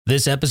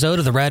This episode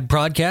of the RAD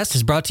Prodcast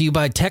is brought to you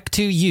by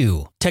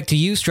Tech2U.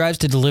 Tech2U strives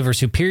to deliver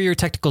superior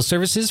technical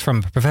services from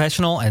a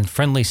professional and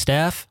friendly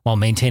staff while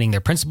maintaining their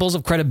principles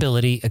of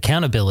credibility,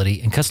 accountability,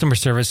 and customer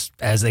service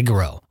as they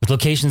grow. With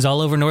locations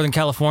all over Northern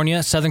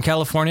California, Southern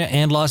California,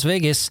 and Las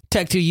Vegas,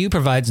 Tech2U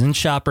provides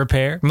in-shop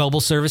repair, mobile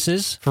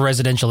services for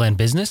residential and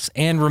business,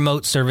 and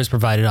remote service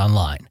provided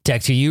online.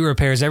 Tech2U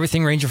repairs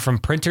everything ranging from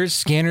printers,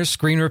 scanners,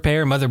 screen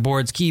repair,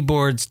 motherboards,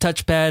 keyboards,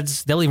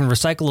 touchpads. They'll even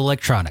recycle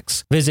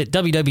electronics. Visit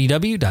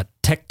www.tech2u.com.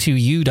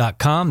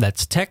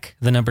 That's tech,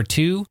 the number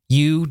 2,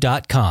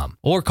 u.com.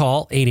 Or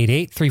call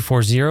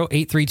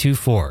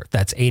 888-340-8324.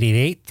 That's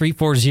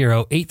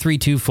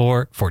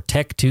 888-340-8324 for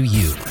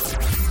Tech2U.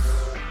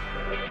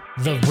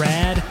 The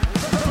RAD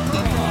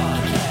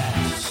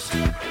Prodcast.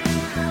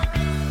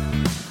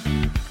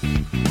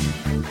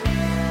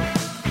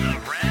 The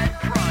RAD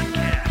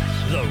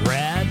Prodcast. The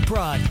RAD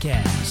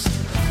Prodcast.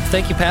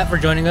 Thank you, Pat, for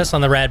joining us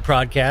on the RAD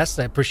Prodcast.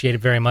 I appreciate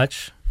it very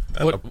much.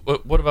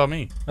 What about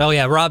me? Oh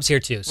yeah, Rob's here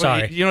too.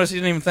 Sorry. Well, you notice he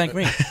didn't even thank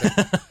me.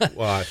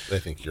 Well, I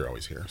think you're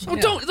always here. So. Oh,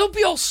 don't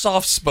be all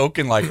soft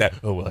spoken like that.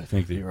 Oh well, I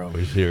think that you're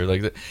always here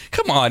like that.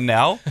 Come on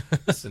now,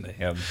 listen to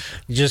him.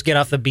 You just get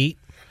off the beat.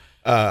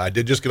 I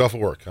did just get off of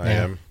work. I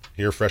am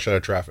here, fresh out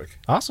of traffic.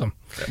 Awesome.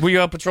 Were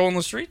you out patrolling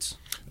the streets?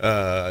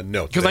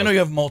 No, Because I know you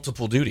have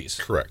multiple duties.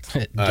 Correct.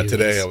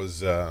 Today I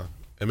was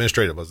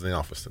administrative. I was in the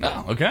office today.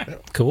 Oh, okay. Yeah.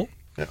 Cool.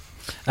 Yeah.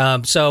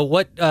 So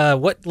what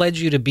led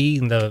you to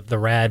being the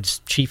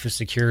RAD's chief of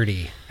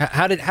security?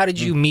 How did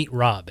you meet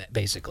Rob,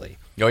 basically?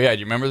 Oh yeah, do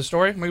you remember the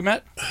story we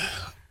met?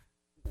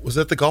 Was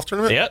that the golf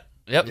tournament? Yep.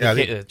 Yeah,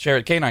 The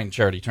K9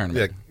 charity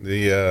tournament. Yeah,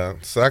 the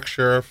Sac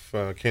Sheriff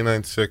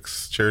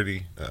K9-6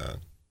 charity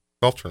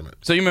golf tournament.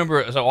 So you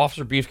remember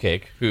Officer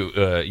Beefcake, who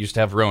used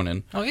to have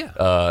Ronan. Oh, yeah.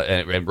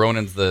 And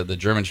Ronan's the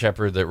German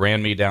Shepherd that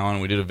ran me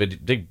down. We did a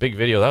big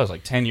video. That was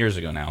like 10 years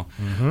ago now.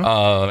 Mm-hmm.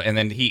 And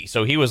then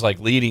he was like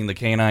leading the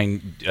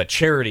K9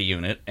 charity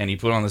unit, and he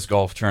put on this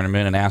golf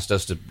tournament and asked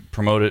us to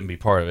promote it and be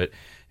part of it.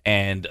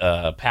 And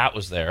Pat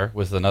was there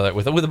with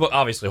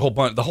obviously a whole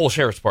bunch. The whole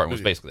sheriff's department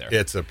was basically there.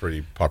 It's a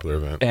pretty popular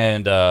event.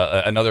 And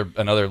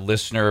another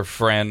listener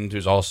friend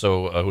who's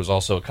also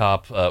a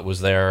cop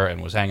was there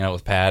and was hanging out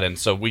with Pat. And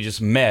so we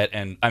just met.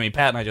 And I mean,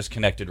 Pat and I just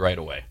connected right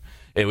away.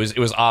 It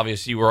was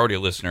obvious you were already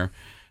a listener.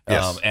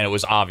 Yes. And it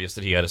was obvious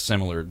that he had a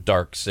similar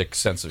dark, sick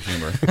sense of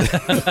humor.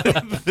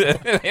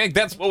 I think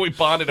that's what we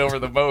bonded over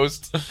the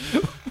most.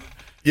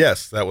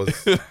 Yes, that was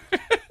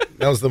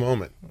the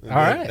moment. All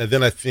right. And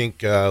then I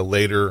think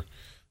later,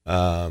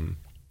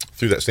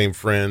 through that same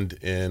friend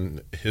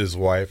and his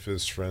wife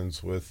is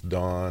friends with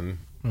Don,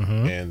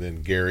 and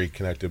then Gary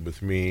connected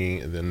with me,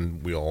 and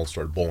then we all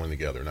started bowling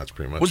together, and that's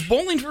pretty much. Was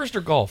bowling first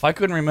or golf? I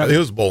couldn't remember. It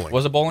was bowling.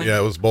 Was it bowling? Yeah,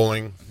 it was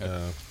bowling.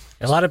 Okay.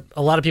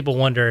 A lot of people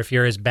wonder if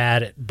you're as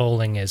bad at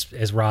bowling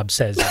as Rob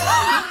says.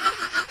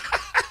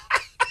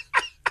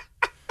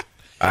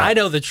 I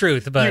know the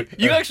truth, but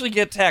you actually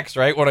get text,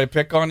 right, when I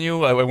pick on you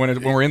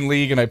when we're in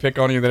league and I pick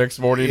on you the next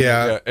morning,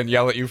 and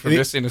yell at you for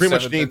missing. Pretty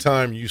much any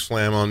time you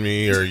slam on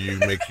me or you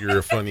make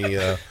your funny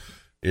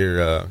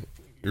your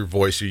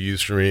voice you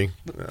use for me.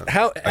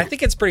 I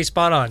think it's pretty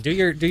spot on. Do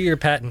your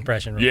Pat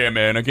impression. Rob. Yeah,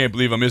 man, I can't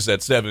believe I missed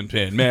that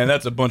 7-pin. Man,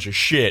 that's a bunch of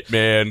shit,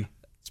 man.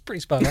 It's pretty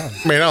spot on.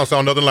 Man, I don't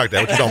sound nothing like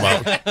that. What you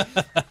talking about?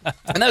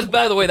 And that's,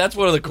 by the way, that's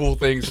one of the cool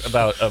things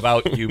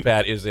about you,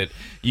 Pat, is that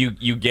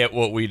you get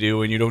what we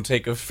do and you don't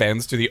take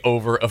offense to the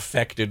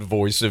over-affected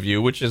voice of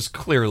you, which is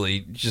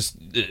clearly just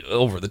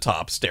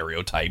over-the-top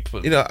stereotype.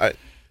 You know,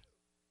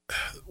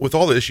 with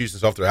all the issues and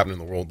stuff that are happening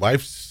in the world,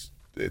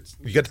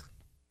 you gotta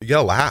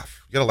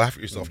laugh. You gotta laugh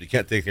at yourself. You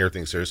can't take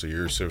everything seriously.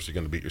 You're seriously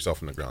going to beat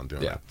yourself in the ground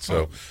doing that.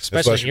 So,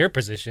 especially in your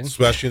position,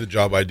 especially the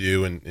job I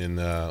do, in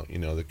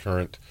the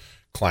current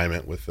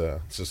climate with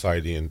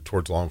society and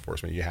towards law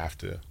enforcement, you have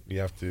to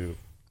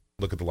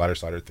look at the lighter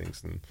side of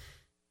things, and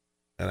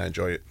I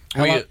enjoy it.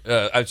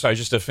 I'm sorry,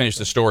 just to finish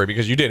the story,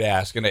 because you did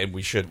ask, and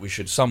we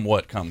should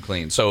somewhat come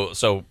clean.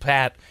 So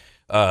Pat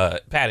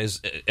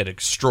is an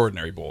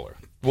extraordinary bowler.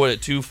 What,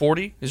 at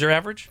 240 is your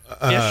average?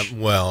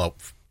 Well,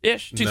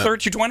 ish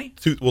 230,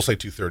 220. We'll say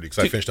 230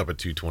 because I finished up at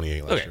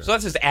 228 last year. So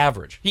that's his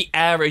average. He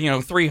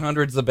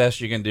 300's the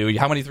best you can do.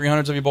 How many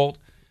 300s have you bowled?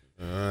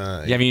 You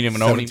haven't even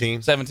known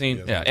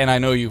 17? Yeah. And I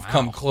know you've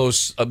come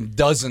close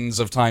dozens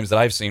of times that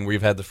I've seen where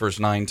you've had the first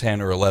 9,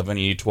 10, or 11.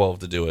 You need 12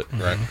 to do it.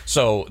 Right.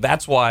 So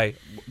that's why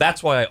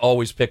I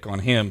always pick on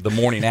him the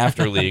morning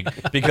after league,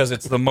 because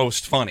it's the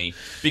most funny,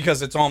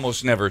 because it's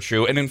almost never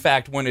true. And in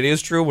fact, when it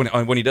is true,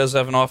 when he does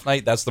have an off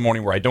night, that's the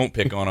morning where I don't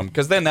pick on him,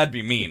 because then that'd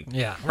be mean.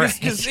 Yeah, right.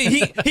 Because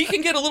he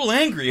can get a little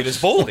angry at his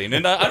bowling,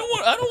 and I don't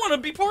want to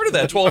be part of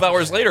that 12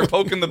 hours later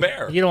poking the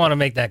bear. You don't want to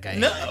make that guy.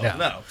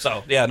 No.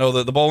 So yeah,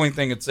 no, the bowling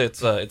thing,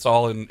 it's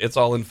all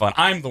in fun.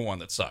 I'm the one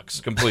that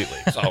sucks completely,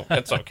 so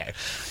it's okay.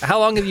 How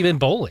long have you been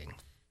bowling?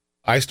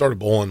 I started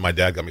bowling. My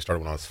dad got me started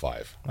when I was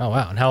 5. Oh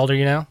wow! And how old are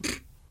you now?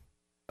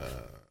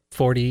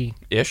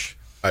 40-ish.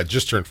 I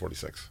just turned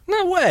 46.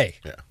 No way.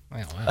 Yeah.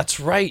 Wow. That's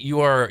right.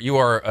 You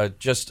are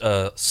just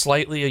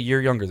slightly a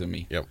year younger than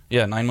me. Yep.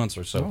 Yeah, 9 months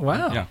or so. Oh,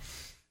 wow. Yeah.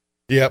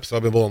 Yep. So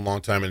I've been bowling a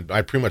long time, and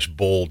I pretty much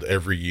bowled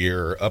every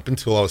year up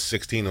until I was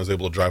 16. I was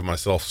able to drive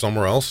myself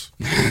somewhere else,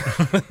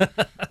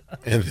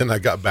 and then I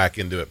got back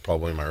into it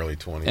probably in my early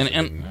 20s.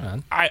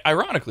 And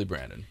ironically,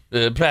 Brandon,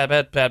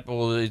 Pat,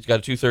 well, he's got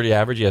a 230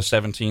 average. He has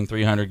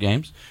 300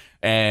 games.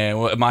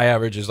 And my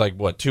average is like,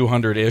 what,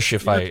 200-ish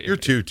if You're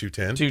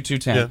 210.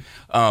 210.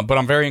 Yeah. But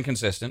I'm very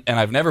inconsistent, and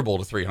I've never bowled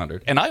a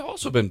 300. And I've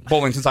also been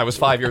bowling since I was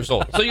 5 years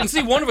old. So you can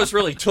see one of us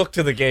really took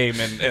to the game,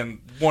 and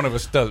one of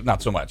us does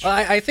not so much.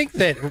 I think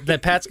that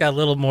Pat's got a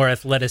little more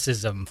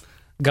athleticism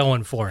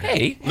going for him.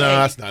 Hey. No,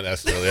 that's not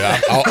necessarily.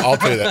 I'll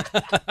tell you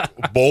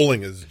that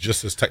bowling is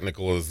just as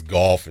technical as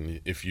golf, and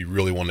if you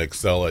really want to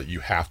excel at it, you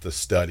have to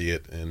study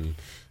it and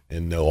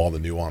know all the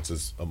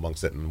nuances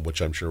amongst it, and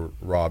which I'm sure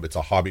Rob, it's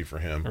a hobby for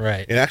him.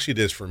 Right. And actually it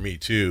is for me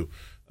too.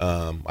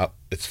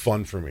 It's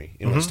fun for me.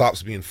 When it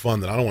stops being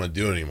fun, then I don't want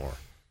to do it anymore.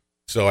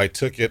 So I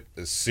took it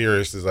as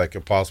serious as I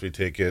could possibly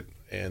take it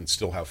and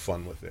still have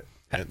fun with it.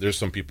 And there's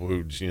some people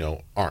who,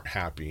 aren't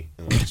happy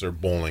unless they're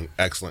bowling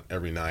excellent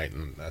every night,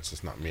 and that's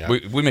just not me.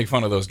 We make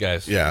fun of those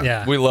guys.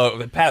 Yeah.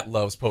 Pat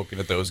loves poking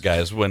at those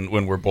guys when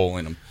we're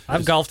bowling them.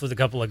 I've golfed with a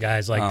couple of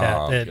guys like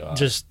that God.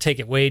 just take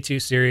it way too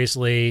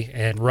seriously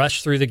and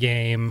rush through the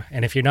game.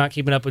 And if you're not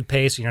keeping up with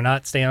pace, you're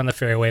not staying on the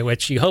fairway,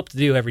 which you hope to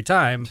do every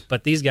time.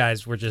 But these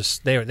guys were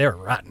just they were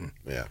rotten.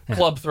 Yeah.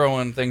 Club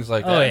throwing, things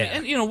like that. Oh, yeah.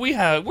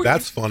 And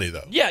That's funny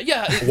though.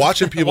 Yeah.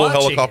 Watching people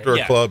helicopter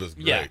a club is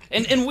great. Yeah,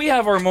 and we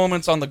have our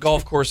moments on the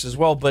golf course as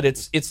well, but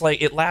it's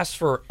like it lasts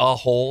for a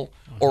hole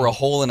or a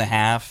hole and a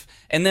half.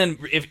 And then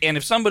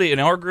if somebody in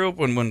our group,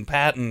 when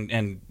Pat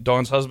and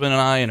Dawn's husband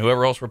and I and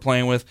whoever else we're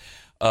playing with,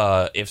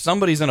 if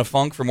somebody's in a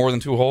funk for more than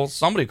 2 holes,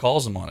 somebody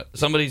calls them on it.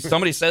 Somebody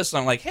says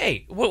something like,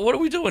 "Hey, what are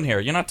we doing here?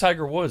 You're not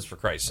Tiger Woods, for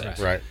Christ's sake."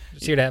 Right.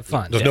 Just here to have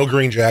fun. There's no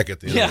green jacket at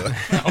the end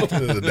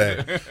of the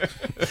day.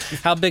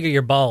 How big are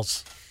your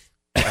balls?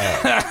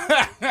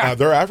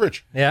 They're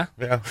average. Yeah.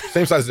 Yeah.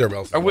 Same size as their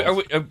balls. Are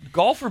we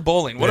golf or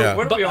bowling? What are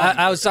we on?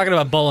 I was talking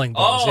about bowling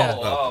balls.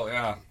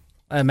 Yeah.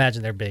 I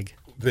imagine they're big.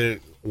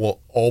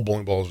 All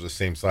bowling balls are the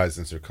same size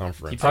in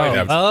circumference.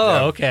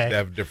 Okay. They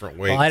have different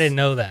weights. Well, I didn't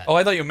know that. Oh,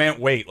 I thought you meant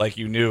weight, like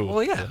you knew.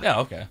 Well, yeah. Yeah,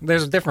 okay.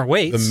 There's different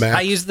weights.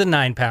 I use the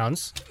 9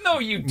 pounds. No,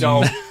 you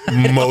don't.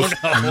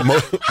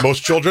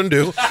 Most children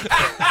do.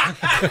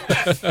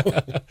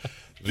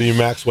 The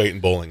max weight in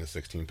bowling is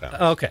 16 pounds.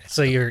 Okay,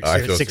 so you're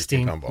I throw a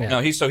 16. 16-pound ball. Yeah.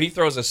 No, he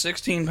throws a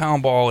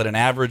 16-pound ball at an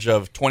average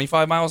of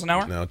 25 miles an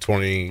hour? No,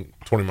 20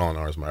 mile an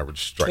hour is my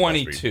average strike.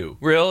 22.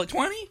 Really?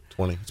 20?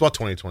 20. It's about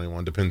 20,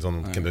 21. Depends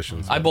on the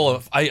conditions. I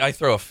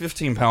throw a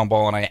 15-pound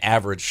ball and I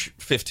average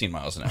 15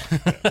 miles an hour.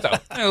 So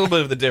a little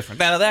bit of the difference.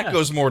 Now that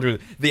goes more to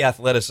the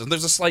athleticism.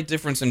 There's a slight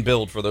difference in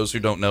build for those who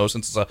don't know,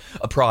 since it's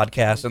a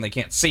Prodcast and they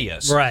can't see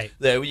us. Right.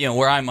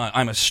 Where I'm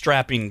a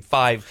strapping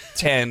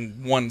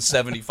 5'10",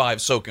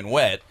 175 soaking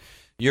wet.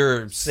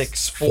 You're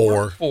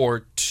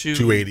 6'4",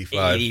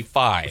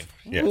 285.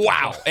 Yeah.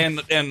 Wow,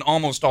 and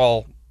almost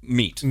all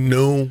meat.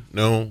 No.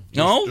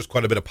 There's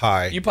quite a bit of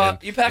pie. You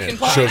packing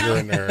pie? Sugar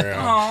in there.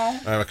 Yeah.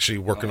 I'm actually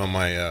working on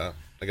my.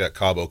 I got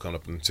Cabo coming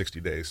up in 60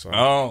 days. So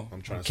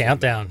I'm trying to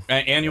Countdown.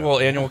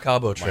 Annual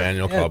Cabo trip. my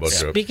annual Cabo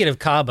trip. Speaking of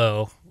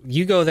Cabo,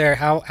 you go there.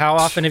 How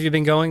often have you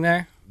been going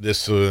there?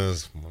 This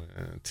was my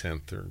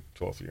 10th or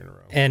 12th year in a row.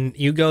 And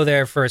you go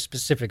there for a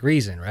specific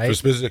reason, right? For a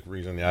specific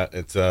reason, yeah.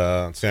 It's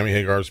Sammy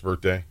Hagar's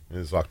birthday.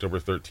 It's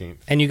October 13th.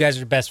 And you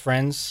guys are best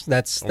friends?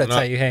 That's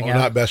how you hang out?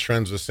 We're not best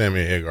friends with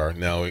Sammy Hagar.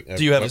 No.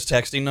 Do you have his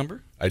texting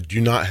number? I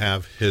do not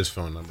have his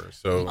phone number.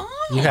 So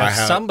You have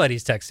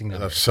somebody's texting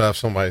number. I have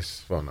somebody's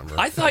phone number.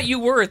 I thought you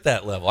were at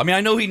that level. I mean, I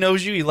know he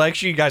knows you. He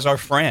likes you. You guys are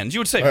friends. You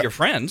would say you're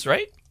friends,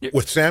 right?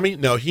 With Sammy?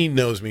 No, he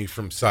knows me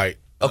from sight.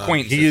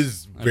 Acquaintances. He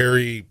is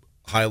very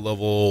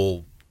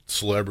high-level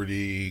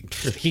celebrity.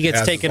 He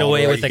gets taken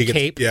away with a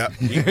cape.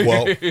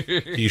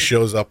 He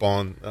shows up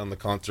on the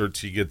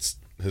concerts. He gets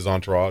his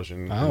entourage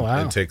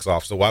and takes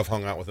off. So I've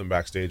hung out with him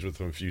backstage with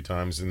him a few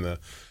times in the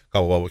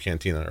Cabo Wabo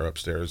Cantina or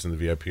upstairs in the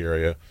VIP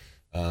area.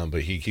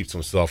 But he keeps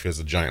himself. He has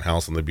a giant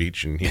house on the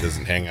beach, and he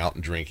doesn't hang out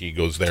and drink. He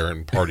goes there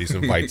and parties,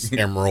 invites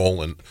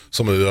Emerald and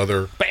some of the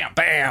other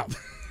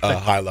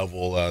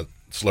high-level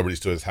celebrities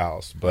to his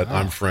house. But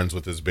I'm friends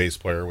with his bass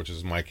player, which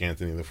is Mike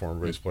Anthony, the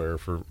former bass player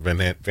for Van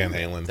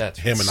Halen.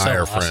 Him and I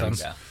are friends.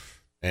 Yeah.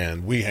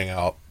 And we hang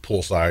out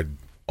poolside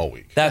all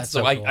week. That's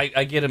so cool.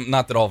 I get him.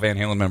 Not that all Van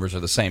Halen members are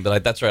the same,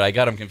 but that's right. I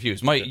got him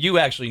confused. Mike, you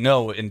actually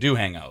know and do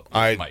hang out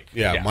with Mike.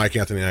 Yeah, Mike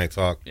Anthony and I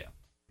talk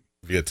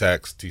via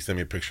text. He sent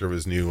me a picture of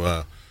his new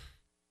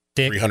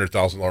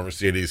 $300,000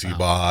 Mercedes he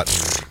bought.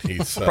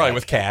 He's probably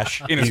with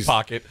cash in his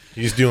pocket.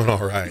 He's doing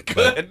all right.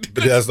 But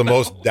he's the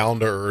most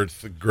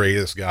down-to-earth,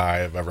 greatest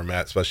guy I've ever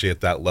met, especially at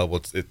that level.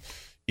 It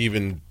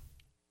even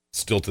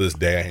still to this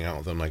day, I hang out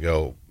with him. I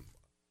go,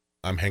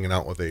 I'm hanging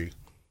out with a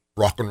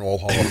Rock and Roll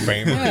Hall of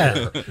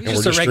Famer.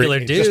 He's just a regular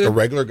dude. Just a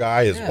regular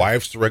guy. His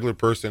wife's a regular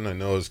person. I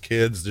know his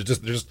kids. They're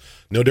just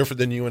no different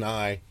than you and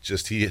I.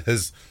 Just he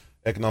has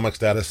economic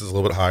status is a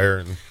little bit higher,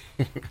 and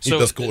he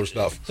does cooler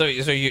stuff. So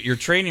your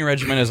training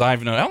regimen, as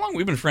I've known, how long have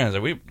we been friends?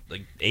 Are we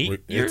like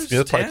 8 years?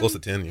 It's probably close to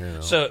 10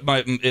 years. So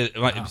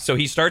so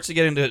he starts to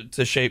get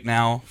into shape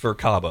now for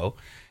Cabo,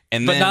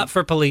 but not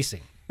for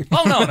policing.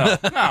 Oh no.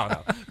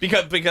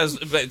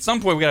 Because at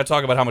some point we got to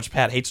talk about how much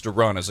Pat hates to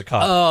run as a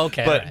cop. Oh,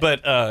 okay.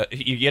 But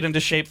you get into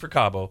shape for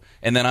Cabo,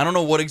 and then I don't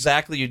know what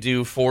exactly you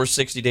do for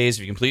 60 days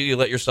if you completely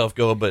let yourself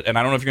go. And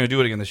I don't know if you're going to do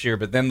it again this year.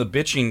 But then the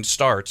bitching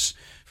starts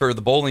for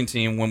the bowling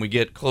team when we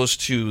get close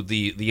to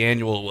the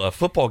annual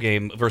football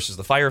game versus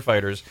the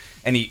firefighters.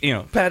 And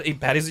Pat,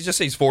 does he just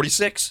say he's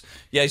 46?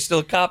 Yeah, he's still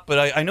a cop,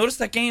 but I noticed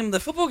that the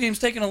football game's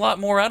taking a lot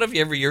more out of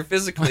you every year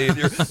physically.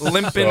 You're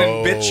limping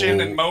and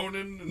bitching and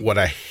moaning. What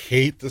I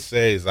hate to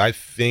say is I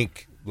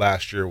think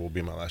last year will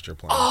be my last year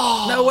playing.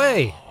 Oh, no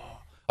way.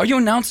 Are you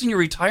announcing your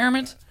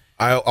retirement?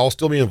 I'll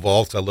still be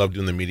involved because I love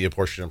doing the media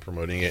portion and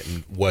promoting it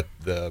and what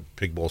the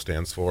Pig Bowl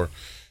stands for.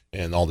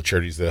 And all the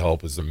charities that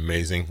help is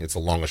amazing. It's the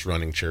longest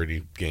running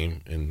charity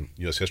game in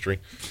U.S. history.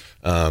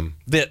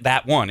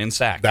 That one in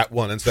SAC. That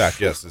one in SAC,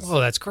 yes. Oh,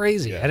 that's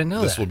crazy. Yeah, I didn't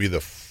know this that. will be the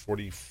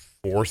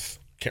 44th,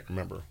 can't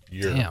remember,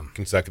 year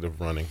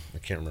consecutive running. I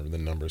can't remember the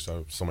number,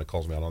 so somebody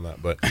calls me out on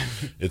that. But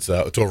it's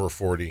over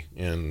 40,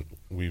 and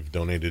we've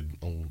donated,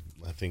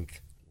 I think,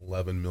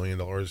 $11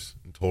 million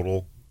in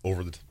total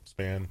over the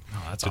span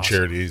to awesome.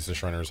 Charities, the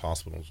Shriners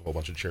Hospitals, a whole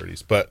bunch of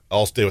charities. But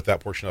I'll stay with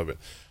that portion of it.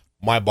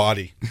 My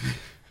body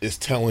is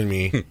telling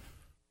me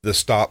to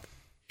stop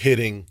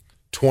hitting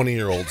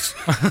 20-year-olds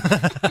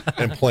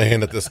and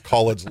playing at this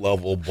college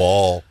level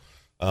ball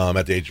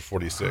at the age of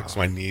 46.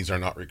 My knees are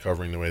not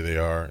recovering the way they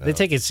are. They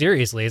take it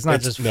seriously. It's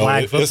not just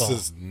flag football.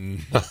 This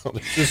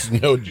is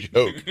no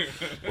joke.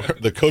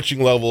 The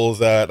coaching level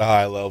is at a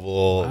high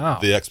level. Wow.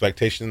 The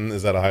expectation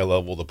is at a high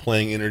level. The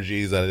playing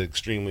energy is at an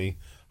extremely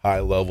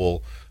high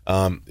level.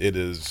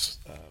 It's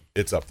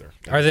up there.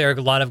 Are there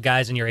a lot of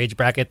guys in your age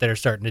bracket that are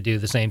starting to do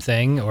the same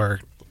thing, or?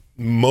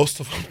 Most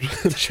of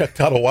them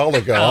checked out a while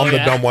ago. I'm the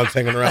dumb ones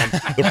hanging around.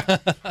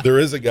 There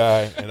is a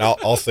guy, and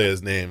I'll say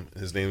his name.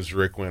 His name's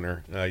Rick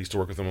Winter. I used to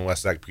work with him in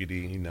West Sac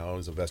PD. He now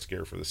is an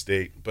investigator for the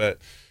state, but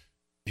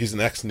he's an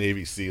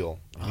ex-Navy SEAL.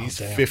 He's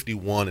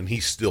 51, and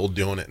he's still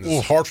doing it. And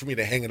it's hard for me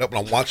to hang it up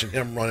when I'm watching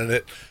him running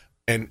it.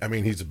 And, I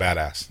mean, he's a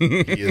badass.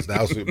 He is an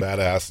absolute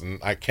badass, and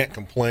I can't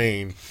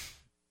complain,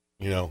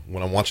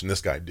 when I'm watching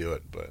this guy do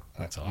it. But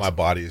awesome. My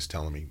body is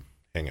telling me,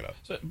 hang it up.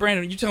 So,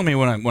 Brandon, you tell me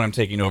when I'm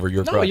taking over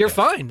your broadcast. No, you're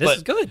fine. This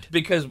is good.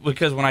 Because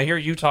when I hear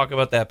you talk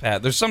about that,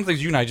 Pat, there's some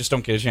things you and I just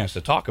don't get a chance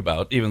to talk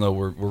about, even though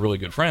we're really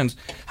good friends.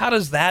 How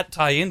does that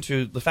tie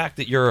into the fact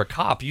that you're a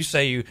cop? You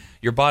say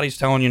your body's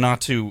telling you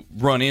not to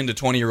run into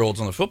 20-year-olds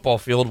on the football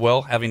field.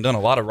 Well, having done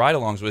a lot of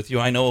ride-alongs with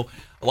you, I know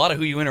a lot of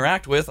who you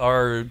interact with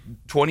are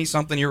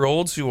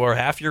 20-something-year-olds who are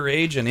half your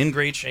age and in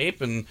great shape,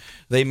 and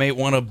they may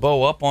want to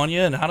bow up on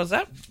you. And how does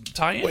that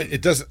tie in? Well,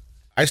 it doesn't.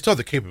 I still have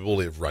the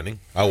capability of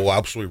running. I will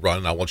absolutely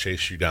run. I will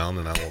chase you down,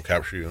 and I will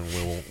capture you,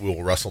 and we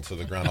will wrestle to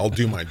the ground. I'll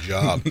do my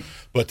job.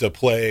 But to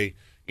play,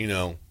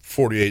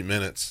 48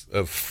 minutes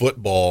of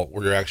football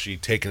where you're actually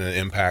taking an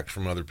impact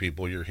from other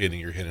people, you're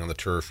hitting on the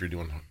turf, you're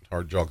doing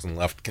hard jogs and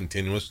left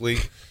continuously,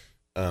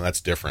 that's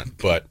different.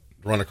 But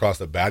run across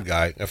a bad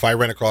guy. If I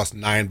ran across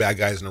 9 bad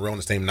guys in a row on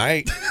the same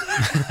night,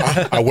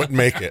 I wouldn't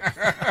make it.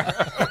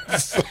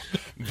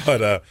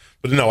 But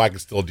no, I can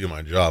still do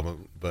my job.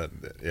 But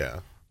yeah.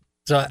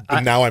 So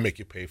now I make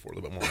you pay for it a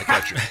little bit more. I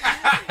catch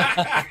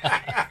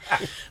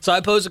you. So I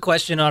pose a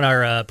question on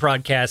our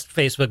Prodcast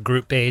Facebook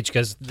group page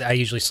because I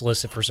usually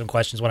solicit for some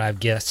questions when I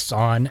have guests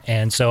on,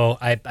 and so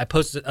I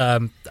posted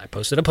a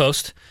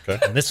post,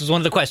 okay. And this was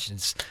one of the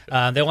questions.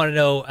 They want to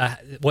know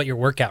what your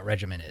workout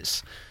regimen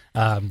is.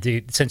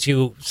 Since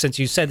you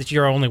said that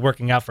you're only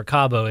working out for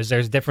Cabo, is there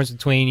a difference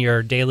between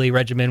your daily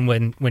regimen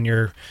when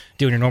you're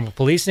doing your normal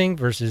policing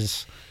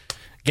versus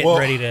getting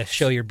ready to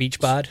show your beach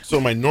bod? So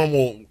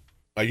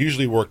I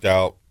usually worked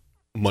out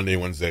Monday,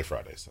 Wednesday,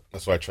 Fridays.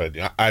 That's what I try to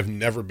do. I've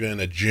never been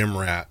a gym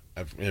rat.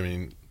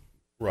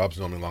 Rob's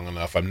known me long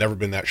enough. I've never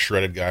been that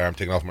shredded guy. I'm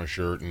taking off my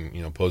shirt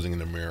and posing in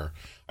the mirror.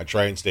 I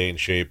try and stay in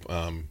shape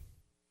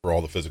for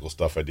all the physical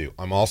stuff I do.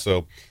 I'm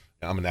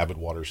an avid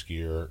water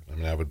skier. I'm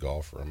an avid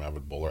golfer. I'm an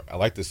avid bowler. I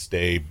like to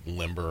stay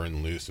limber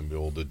and loose and be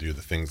able to do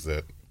the things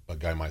that a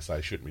guy my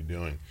size shouldn't be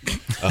doing.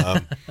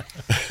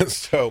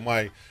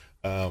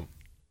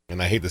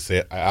 And I hate to say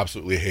it, I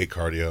absolutely hate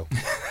cardio.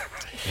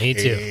 Me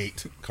too.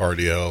 Hate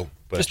cardio.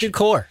 But just do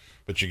core.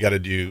 But you got to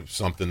do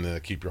something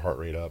to keep your heart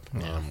rate up.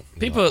 Yeah.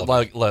 People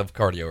that love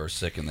cardio are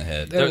sick in the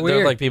head.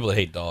 They're like people that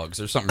hate dogs.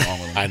 There's something wrong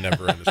with them. I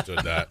never understood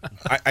that.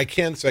 I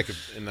can say,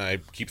 and I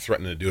keep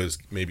threatening to do is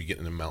maybe get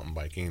into mountain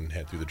biking and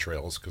head through the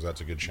trails because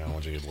that's a good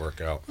challenge, a good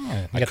workout.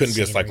 Oh, I couldn't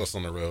be a cyclist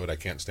on the road. I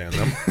can't stand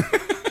them.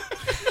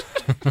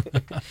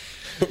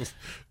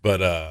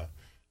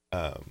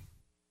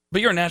 But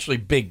you're a naturally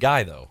big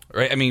guy, though,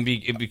 right? I mean,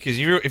 because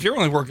if you're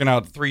only working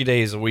out 3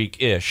 days a week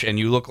ish, and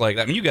you look like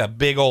that, I mean, you got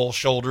big old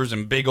shoulders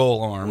and big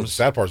old arms. Well, the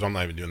sad part is I'm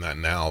not even doing that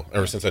now.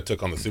 Ever since I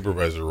took on the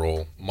supervisor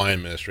role, my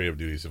administrative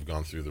duties have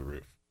gone through the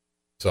roof.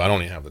 So I don't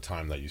even have the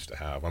time that I used to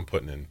have. I'm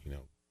putting in,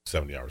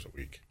 70 hours a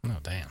week. Oh,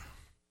 damn.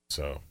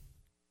 So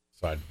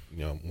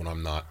when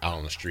I'm not out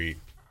on the street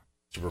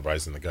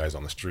supervising the guys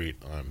on the street,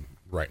 I'm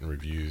writing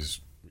reviews,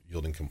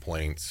 yielding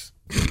complaints,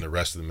 doing the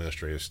rest of the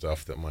administrative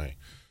stuff that my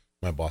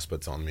boss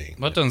puts on me.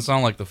 That doesn't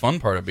sound like the fun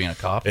part of being a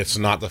cop. It's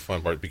not the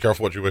fun part. Be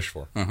careful what you wish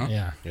for.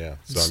 Yeah. Yeah.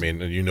 So,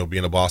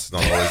 being a boss is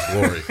not always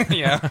glory.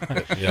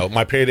 Yeah.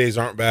 My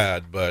paydays aren't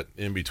bad, but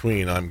in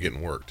between, I'm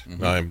getting worked.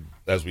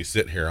 As we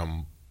sit here,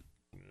 I'm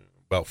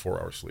about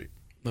 4 hours sleep.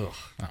 Ugh.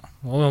 Oh,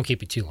 well, we won't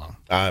keep you too long.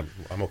 I'm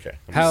okay.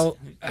 How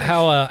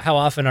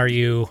often are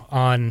you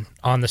on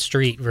the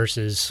street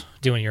versus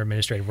doing your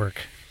administrative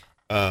work?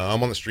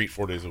 I'm on the street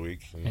 4 days a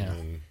week,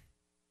 and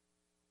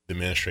the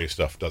administrative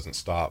stuff doesn't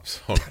stop.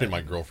 So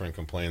my girlfriend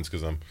complains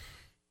because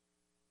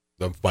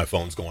my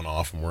phone's going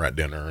off and we're at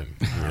dinner,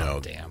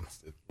 and damn.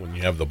 When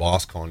you have the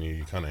boss calling you,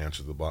 you kind of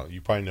answer the boss.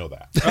 You probably know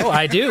that. Oh,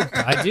 I do.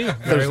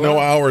 There's no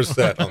hours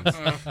set on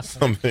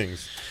some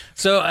things.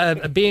 So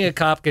being a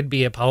cop could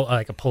be a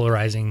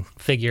polarizing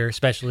figure,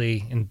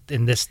 especially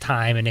in this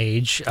time and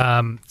age.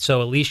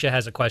 So Alicia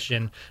has a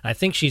question. I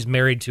think she's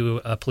married to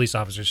a police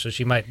officer, so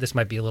this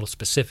might be a little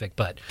specific,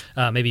 but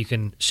maybe you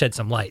can shed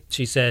some light.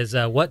 She says,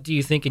 what do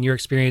you think, in your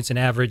experience, an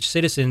average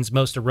citizen's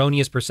most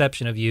erroneous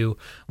perception of you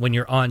when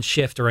you're on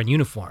shift or in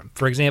uniform?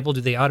 For example, do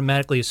they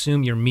automatically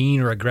assume you're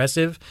mean or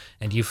aggressive?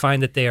 And do you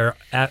find that they are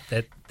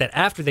that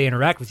after they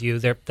interact with you,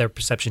 their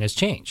perception has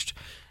changed?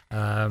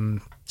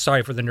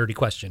 Sorry for the nerdy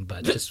question,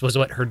 but this was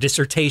what her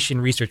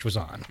dissertation research was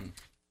on.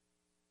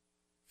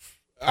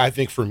 I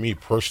think for me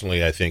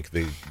personally, I think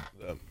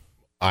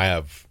I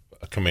have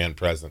a command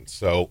presence.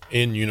 So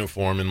in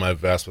uniform, in my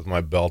vest with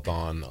my belt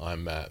on,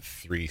 I'm at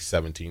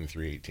 317,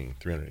 318,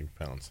 380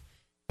 pounds.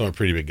 So I'm a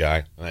pretty big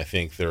guy, and I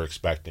think they're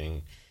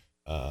expecting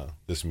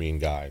this mean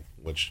guy,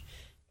 which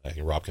I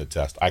think Rob can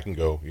attest. I can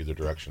go either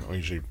direction. I'm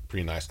usually a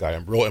pretty nice guy.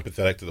 I'm real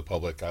empathetic to the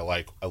public.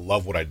 I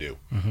love what I do.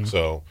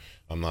 So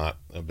I'm not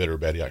a bitter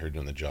Betty out here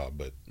doing the job,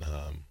 but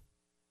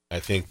I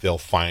think they'll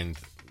find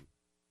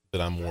that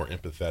I'm more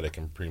empathetic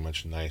and pretty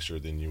much nicer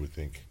than you would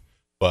think.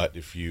 But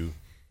if you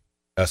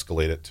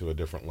escalate it to a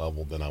different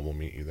level, then I will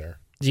meet you there.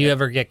 Do you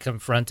ever get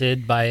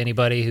confronted by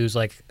anybody who's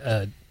like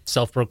a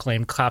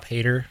self-proclaimed cop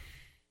hater?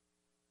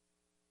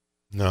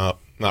 No,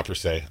 not per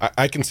se.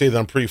 I can say that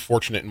I'm pretty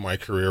fortunate in my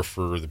career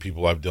for the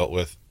people I've dealt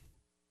with.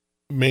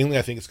 Mainly,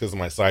 I think it's because of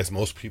my size.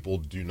 Most people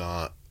they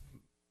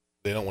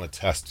don't want to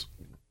test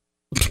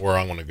where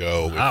I want to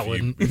go.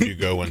 If you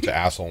go into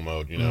asshole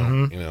mode,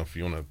 if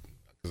you want to,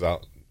 because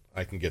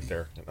I can get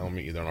there and I'll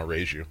meet you there and I'll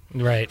raise you.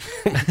 Right.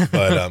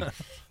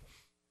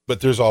 But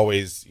there's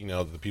always,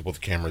 the people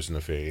with the cameras in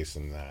the face,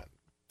 and that,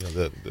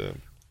 the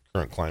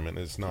current climate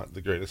is not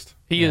the greatest.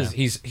 He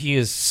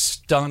is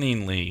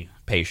stunningly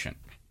patient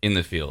in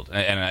the field,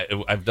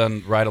 and I've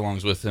done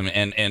ride-alongs with him,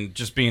 and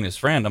just being his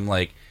friend, I'm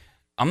like,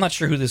 I'm not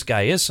sure who this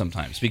guy is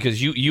sometimes,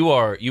 because you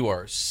are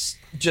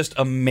just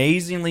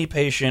amazingly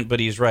patient, but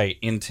he's right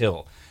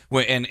until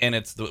and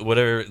it's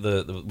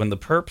when the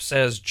perp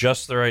says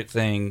just the right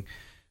thing,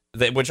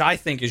 which I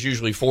think is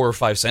usually 4 or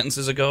 5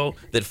 sentences ago,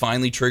 that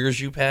finally triggers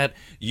you, Pat.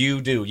 You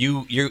do.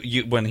 You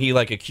when he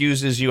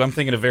accuses you, I'm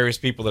thinking of various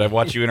people that I've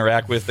watched you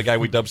interact with. The guy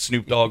we dubbed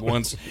Snoop Dogg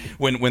once,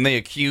 when they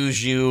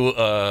accuse you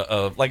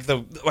of I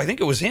think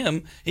it was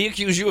him. He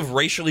accused you of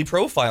racially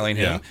profiling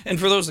him. Yeah. And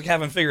for those that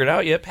haven't figured it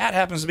out yet, Pat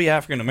happens to be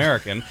African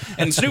American,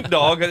 and Snoop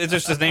Dogg, it's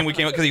just his name we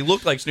came up because he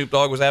looked like Snoop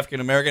Dogg was African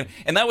American,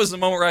 and that was the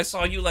moment where I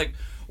saw you like,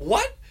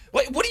 what?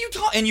 What are you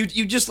talking? And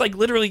you just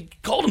literally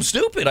called him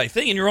stupid, I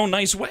think, in your own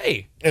nice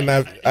way. And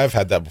I've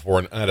had that before.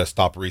 And I had a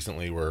stop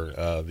recently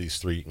where these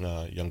 3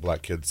 young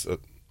black kids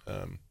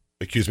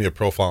accused me of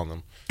profiling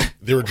them.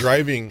 They were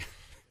driving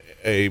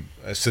a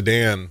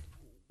sedan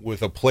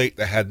with a plate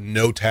that had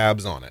no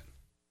tabs on it.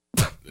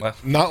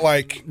 Not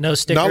like no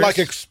stickers, not like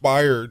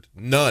expired,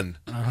 none.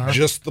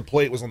 Just the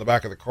plate was on the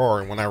back of the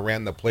car, and when I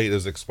ran the plate, it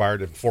was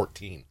expired in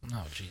 14.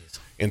 Oh, jeez.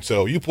 And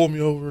so you pulled me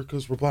over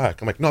because we're black.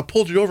 I'm like, no, I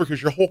pulled you over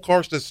because your whole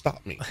car says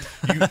stop me.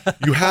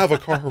 You have a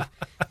car.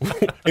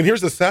 And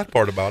here's the sad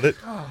part about it.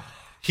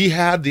 He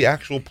had the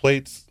actual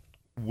plates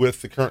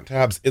with the current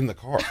tabs in the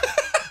car.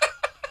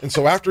 And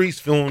so after he's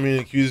filming me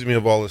and accusing me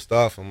of all this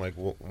stuff, I'm like,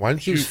 well, why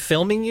didn't you? He was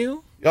filming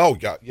you? Oh,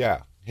 God,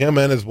 yeah. Him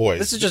and his boys.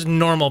 This is just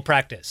normal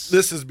practice.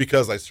 This is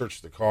because I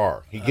searched the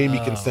car. He gave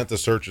me consent to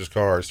search his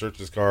car. I searched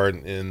his car,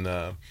 and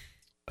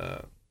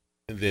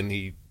then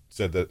he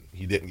said that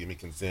he didn't give me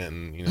consent,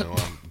 and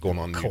I'm going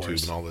on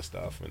YouTube and all this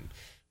stuff,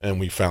 and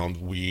we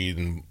found weed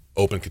and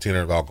open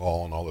container of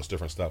alcohol and all this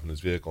different stuff in his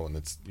vehicle, and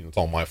it's it's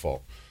all my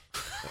fault.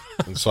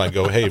 And so I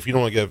go, hey, if you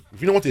don't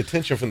want the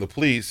attention from the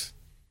police,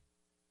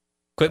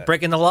 quit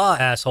breaking the law,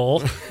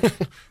 asshole.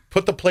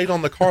 Put the plate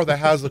on the car that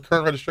has the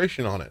current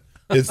registration on it.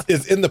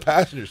 It's in the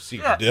passenger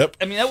seat, dip.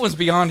 I mean, that was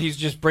beyond he's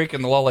just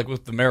breaking the law, like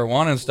with the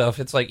marijuana and stuff.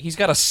 It's like he's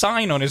got a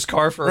sign on his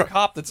car for a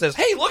cop that says,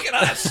 hey, look at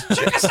us.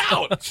 Check us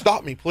out.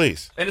 Stop me,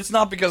 please. And it's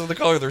not because of the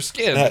color of their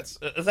skin. That's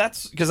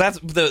because that's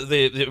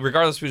the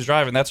regardless of who's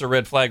driving, that's a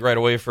red flag right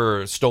away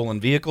for stolen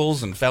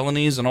vehicles and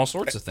felonies and all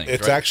sorts of things.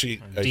 It's right?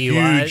 actually a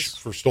DUIs? huge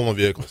for stolen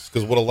vehicles,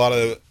 because what a lot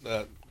of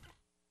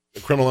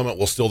the criminal element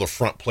will steal the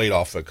front plate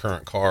off a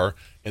current car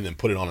and then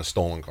put it on a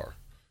stolen car.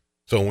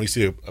 So when we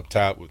see a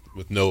tab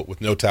with no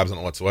tabs on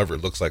it whatsoever,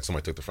 it looks like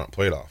somebody took the front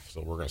plate off.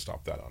 So we're going to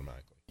stop that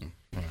automatically.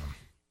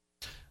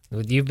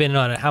 You've been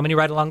on how many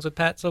ride-alongs with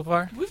Pat so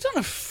far? We've done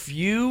a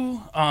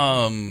few.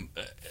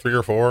 3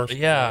 or 4.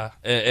 Yeah,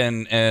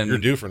 and you're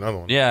due for another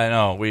one. Yeah, I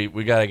know. We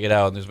got to get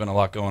out, and there's been a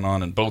lot going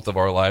on in both of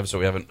our lives, so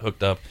we haven't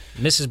hooked up.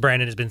 Mrs.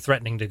 Brandon has been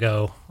threatening to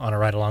go on a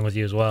ride-along with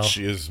you as well.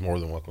 She is more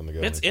than welcome to go.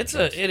 It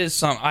is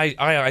some.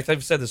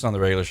 I've said this on the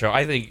regular show.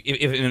 I think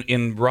if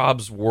in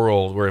Rob's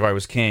world, where if I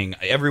was king,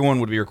 everyone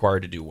would be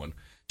required to do one.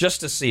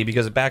 Just to see,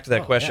 because back to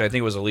that question, I think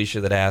it was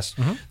Alicia that asked,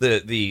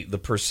 the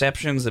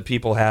perceptions that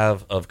people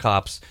have of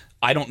cops,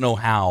 I don't know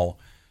how,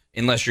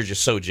 unless you're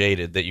just so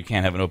jaded that you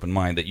can't have an open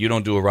mind, that you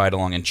don't do a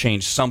ride-along and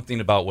change something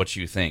about what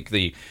you think.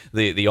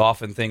 The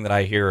often thing that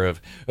I hear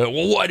of, well,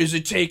 why does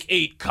it take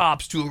 8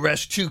 cops to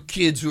arrest 2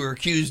 kids who are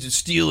accused of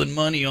stealing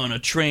money on a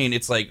train?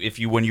 It's like,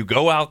 when you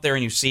go out there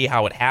and you see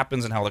how it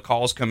happens and how the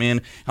calls come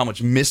in, how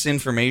much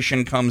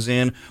misinformation comes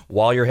in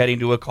while you're heading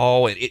to a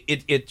call,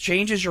 it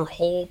changes your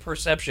whole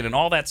perception, and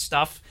all that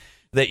stuff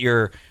that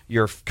your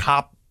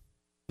cop,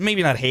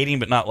 maybe not hating,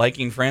 but not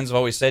liking friends have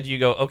always said, you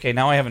go, okay,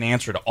 now I have an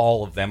answer to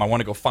all of them. I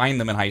want to go find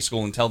them in high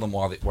school and tell them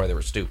why they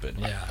were stupid.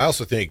 Yeah. I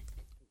also think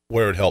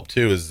where it would help,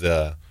 too, is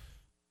the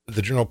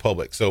general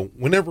public. So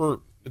whenever,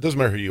 it doesn't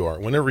matter who you are,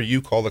 whenever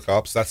you call the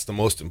cops, that's the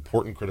most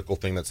important, critical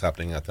thing that's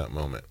happening at that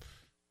moment.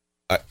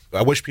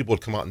 I wish people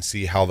would come out and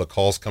see how the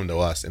calls come to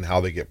us and how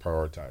they get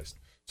prioritized.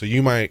 So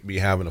you might be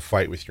having a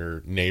fight with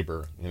your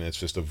neighbor, and it's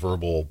just a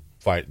verbal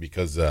fight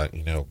because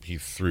he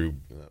threw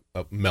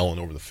a melon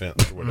over the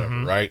fence or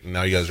whatever, right? And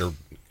now you guys are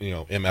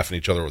MFing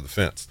each other over the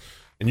fence,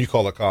 and you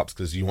call the cops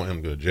because you want him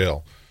to go to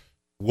jail.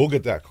 We'll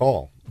get that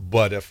call,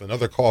 but if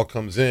another call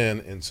comes in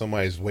and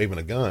somebody's waving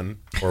a gun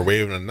or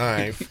waving a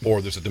knife,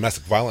 or there's a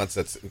domestic violence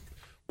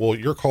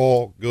your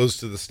call goes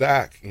to the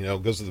stack,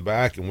 goes to the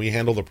back, and we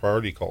handle the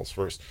priority calls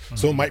first.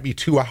 So it might be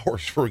 2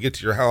 hours before we get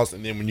to your house,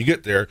 and then when you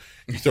get there,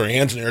 you throw your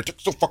hands in there. It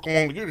took so fucking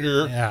long to get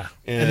here. Yeah,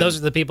 and those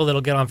are the people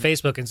that'll get on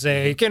Facebook and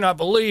say, "You cannot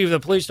believe the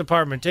police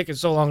department taking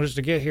so long just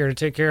to get here to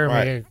take care of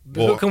me.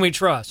 Who can we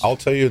trust?" I'll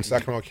tell you, in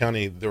Sacramento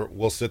County,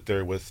 we'll sit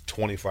there with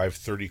 25,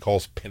 30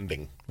 calls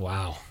pending.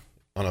 Wow.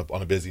 On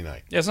a busy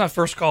night. Yeah, it's not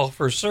first call,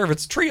 first serve.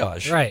 It's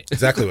triage. Right.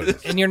 Exactly what it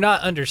is. And you're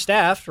not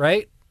understaffed,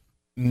 right?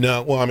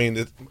 No. Well, I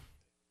mean,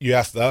 you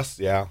asked us,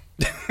 yeah.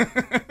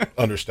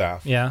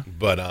 Understaffed. Yeah.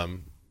 But I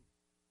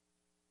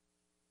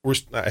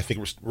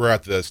think we're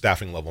at the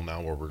staffing level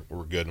now where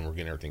we're good and we're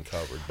getting everything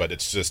covered. But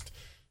it's just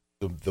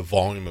the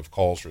volume of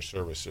calls for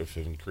service have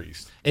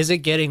increased. Is it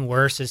getting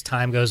worse as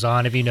time goes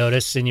on? Have you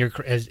noticed in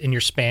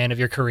your span of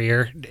your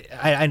career?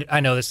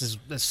 I know this is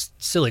a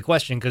silly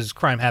question because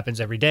crime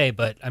happens every day,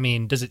 but I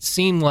mean, does it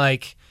seem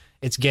like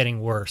it's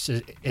getting worse?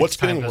 What's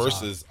getting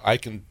worse is I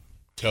can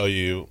tell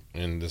you,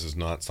 and this is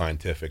not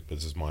scientific, but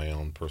this is my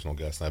own personal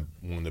guess, and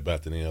I'm willing to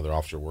bet that any other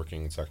officer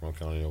working in Sacramento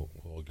County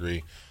will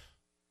agree,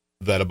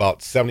 that about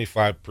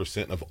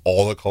 75% of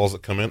all the calls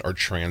that come in are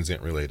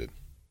transient related.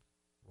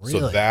 Really?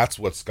 So that's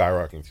what's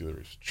skyrocketing through the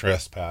roof.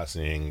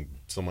 Trespassing,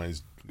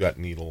 somebody's got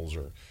needles,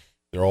 or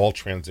they're all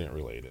transient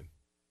related.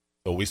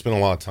 So we spend a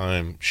lot of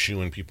time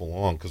shooing people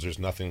along because there's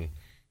nothing,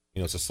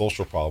 it's a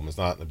social problem. It's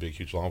not a big,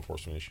 huge law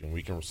enforcement issue. And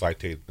we can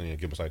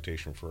give a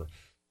citation for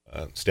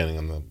standing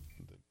on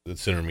the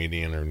center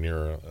median or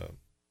near a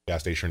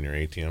gas station or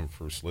near ATM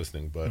for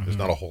soliciting, but there's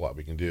not a whole lot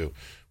we can do.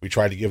 We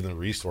try to give them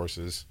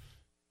resources.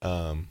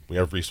 We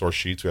have resource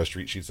sheets. We have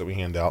street sheets that we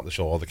hand out that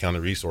show all the county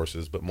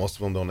resources, but most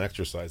of them don't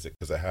exercise it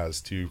because it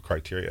has 2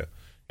 criteria.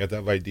 You have to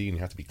have ID and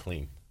you have to be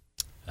clean.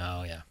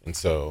 Oh, yeah. And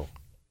so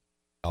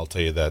I'll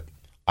tell you that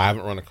I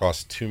haven't run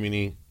across too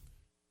many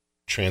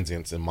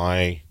transients in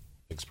my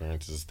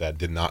experiences that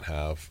did not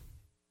have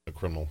a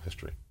criminal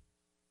history.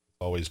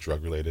 Always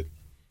drug related.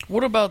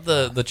 What about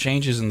the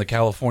changes in the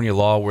California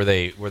law where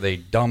they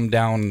dumb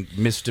down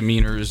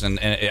misdemeanors? And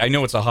I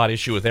know it's a hot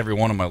issue with every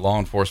one of my law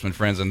enforcement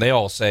friends, and they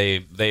all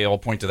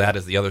point to that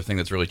as the other thing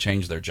that's really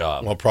changed their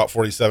job. Well, Prop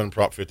 47,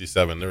 Prop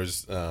 57.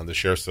 There's the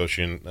Sheriff's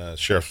Association,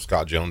 Sheriff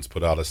Scott Jones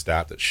put out a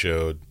stat that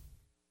showed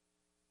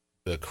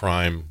the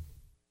crime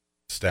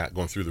stat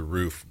going through the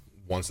roof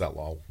once that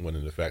law went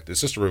into effect.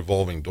 It's just a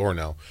revolving door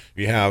now.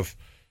 You have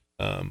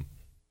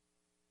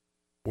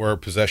where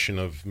possession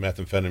of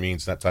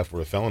methamphetamines, that type of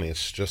a felony,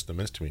 it's just a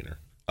misdemeanor.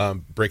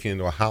 Breaking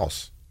into a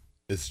house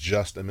is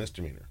just a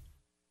misdemeanor.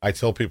 I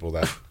tell people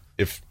that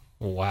if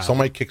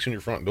somebody kicks in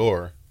your front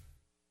door,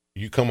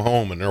 you come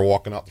home and they're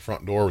walking out the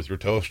front door with your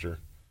toaster,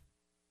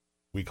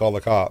 we call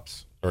the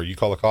cops, or you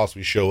call the cops,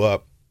 we show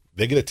up,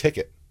 they get a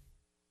ticket.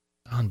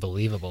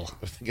 Unbelievable.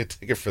 They get a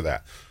ticket for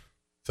that.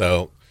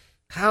 So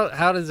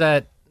how does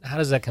that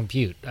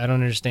compute? I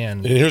don't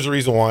understand. And here's the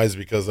reason why is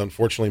because,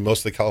 unfortunately, most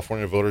of the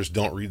California voters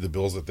don't read the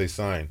bills that they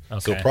sign. Okay.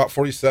 So Prop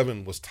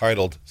 47 was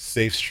titled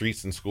Safe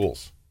Streets and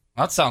Schools.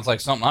 That sounds like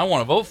something I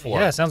want to vote for.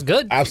 Yeah, sounds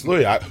good.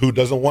 Absolutely. Who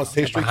doesn't want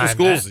safe streets and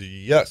schools? That.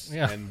 Yes.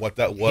 Yeah. And what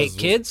that was... Hate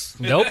kids?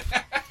 Nope.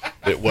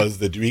 It was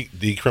the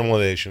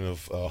decriminalization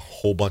of a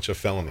whole bunch of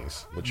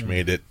felonies, which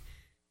made it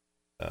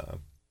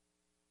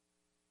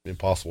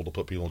impossible to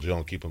put people in jail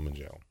and keep them in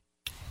jail.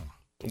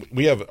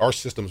 We have our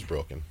system's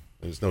broken.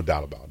 There's no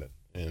doubt about it,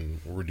 and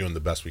we're doing the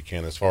best we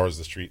can as far as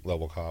the street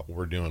level cop.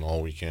 We're doing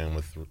all we can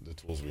with the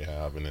tools we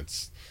have, and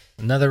it's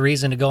another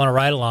reason to go on a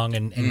ride along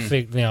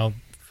and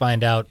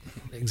find out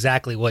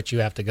exactly what you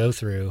have to go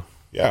through.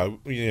 Yeah,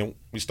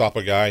 we stop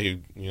a guy who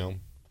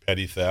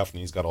petty theft,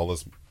 and he's got all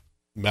this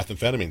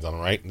methamphetamines on him,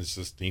 right? And it's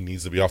just he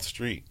needs to be off the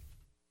street.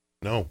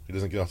 No, he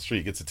doesn't get off the street.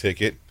 He gets a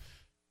ticket.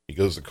 He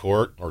goes to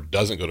court, or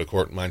doesn't go to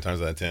court 9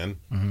 times out of 10.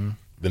 Mm-hmm.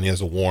 Then he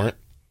has a warrant.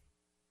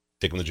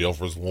 Take him to jail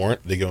for his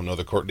warrant. They go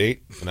another court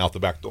date and out the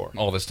back door.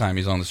 All this time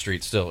he's on the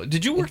street still.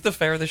 Did you work the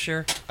fair this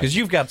year? Because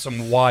you've got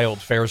some wild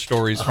fair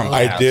stories from.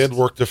 I did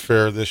work the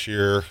fair this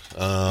year.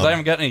 I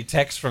haven't gotten any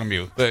texts from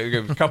you.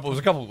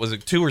 Was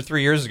it 2 or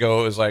 3 years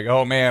ago? It was like,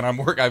 oh man,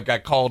 I've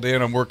got called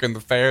in. I'm working the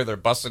fair. They're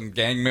busting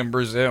gang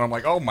members in. I'm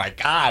like, oh my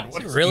god,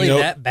 what is really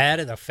that bad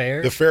at the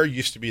fair? The fair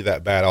used to be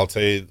that bad. I'll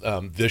tell you,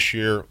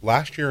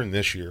 last year and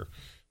this year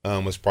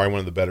was probably one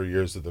of the better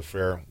years of the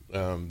fair.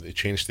 They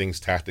changed things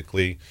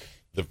tactically.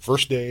 The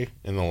first day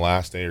and the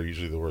last day are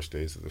usually the worst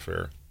days of the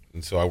fair,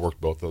 and so I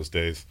worked both those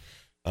days.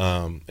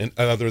 And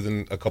other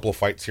than a couple of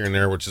fights here and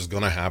there, which is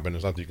going to happen,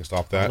 there's nothing you can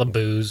stop that. The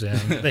booze and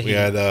the we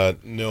had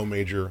no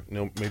major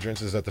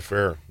incidents at the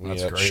fair. We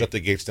shut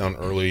the gates down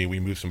early. We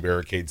moved some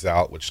barricades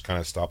out, which kind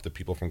of stopped the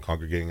people from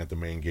congregating at the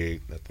main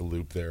gate at the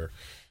loop there.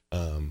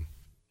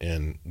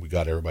 And we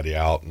got everybody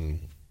out,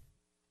 and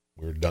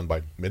we were done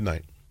by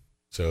midnight.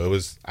 So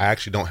I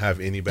actually don't have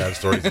any bad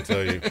stories to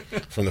tell you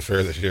from the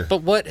fair this year.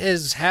 But what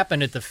has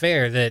happened at the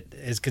fair that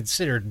is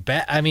considered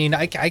bad? I mean,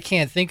 I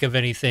can't think of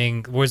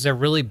anything. Was there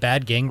really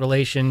bad gang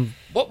relation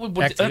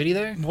activity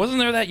there? Wasn't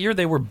there that year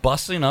they were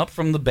busing up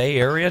from the Bay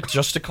Area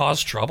just to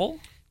cause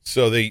trouble?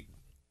 So they,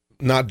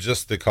 not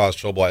just to cause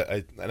trouble,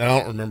 and I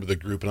don't remember the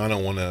group, and I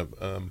don't want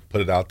to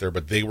put it out there,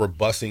 but they were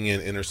busing in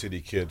inner city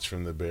kids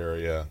from the Bay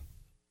Area,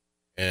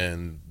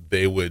 and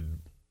they would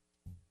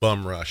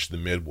bum rush the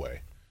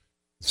Midway.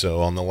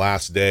 So on the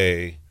last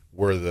day,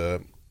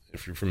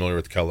 if you're familiar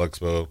with Cal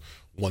Expo,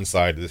 one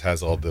side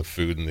has all the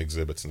food and the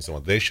exhibits and so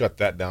on. They shut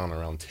that down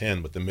around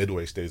 10, but the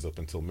Midway stays up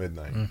until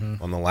midnight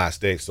on the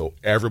last day. So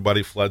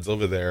everybody floods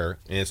over there,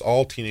 and it's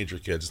all teenager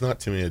kids. It's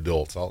not too many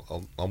adults.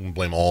 I'm going to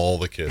blame all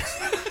the kids,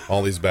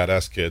 all these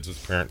badass kids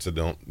with parents that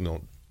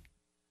don't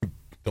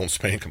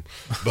spank them.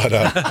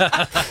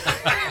 But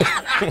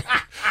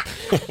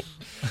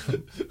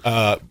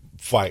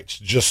fights,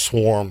 just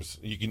swarms.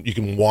 You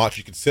can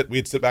watch.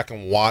 We'd sit back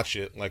and watch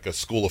it like a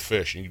school of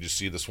fish, and you could just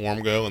see the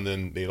swarm go, and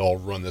then they'd all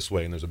run this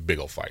way, and there's a big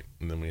old fight,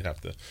 and then we'd have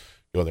to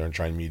go there and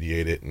try and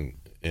mediate it,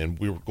 and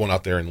we were going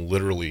out there and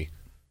literally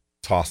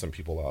tossing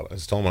people out. I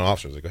was telling my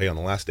officers, like, hey, on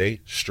the last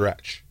day,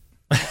 stretch,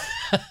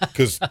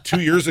 because 2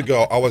 years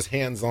ago I was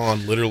hands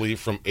on literally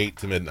from 8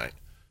 to midnight,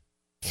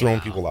 throwing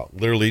people out,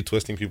 literally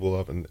twisting people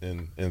up and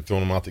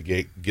throwing them out the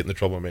gate, getting the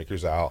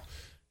troublemakers out,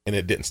 and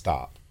it didn't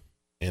stop.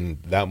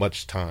 And that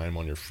much time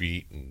on your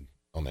feet and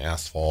on the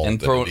asphalt,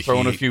 and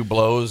throwing a few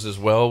blows as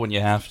well when you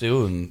have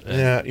to. And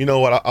yeah, you know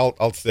what?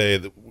 I'll say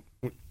that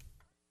we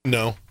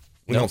don't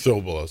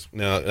throw blows.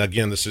 Now,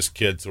 again, this is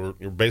kids, or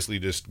you're basically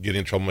just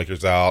getting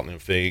troublemakers out, and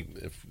if they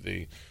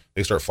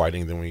start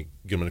fighting, then we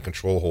give them a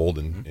control hold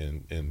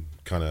and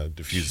kind of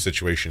diffuse the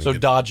situation. So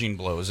dodging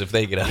blows if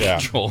they get out of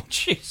control.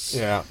 Jeez.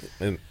 Yeah,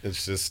 and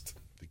it's just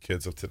the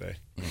kids of today.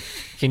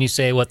 Can you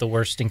say what the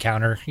worst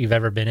encounter you've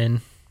ever been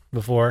in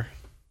before?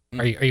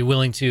 Are you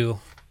willing to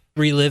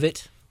relive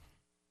it?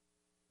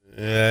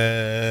 The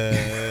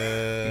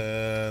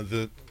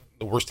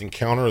worst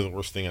encounter or the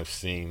worst thing I've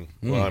seen?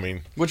 Well, I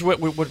mean, what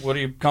are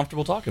you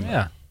comfortable talking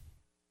about?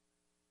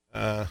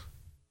 Yeah.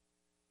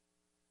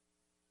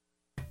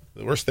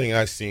 The worst thing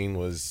I seen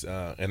was,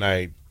 and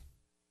I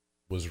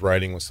was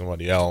riding with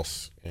somebody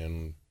else,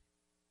 and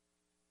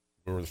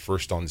we were the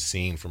first on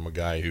scene from a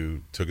guy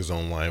who took his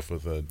own life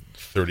with a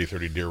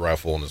 .30 deer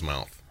rifle in his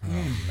mouth.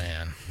 Oh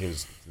man!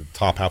 The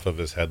top half of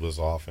his head was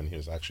off, and he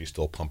was actually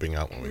still pumping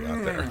out when we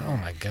got there. Oh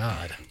my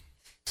god!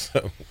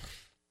 So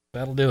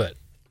that'll do it.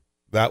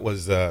 That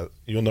was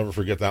you'll never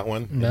forget that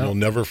one. No. And you'll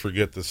never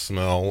forget the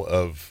smell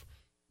of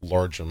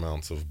large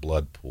amounts of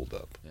blood pooled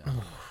up. Yeah.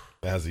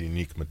 It has a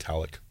unique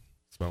metallic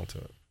smell to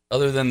it.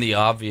 Other than the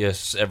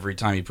obvious, every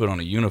time you put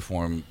on a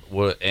uniform,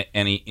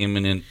 any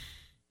imminent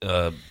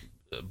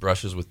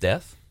brushes with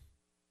death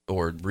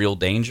or real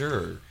danger?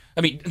 Or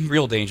I mean,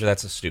 real danger,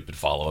 that's a stupid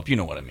follow-up. You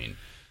know what I mean.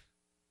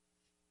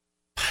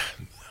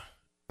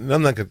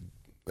 None that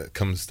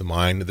comes to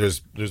mind. There's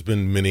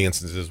been many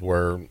instances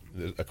where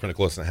a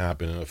critical incident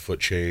happened, a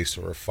foot chase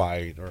or a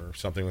fight or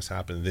something was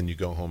happening, and then you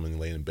go home and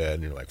lay in bed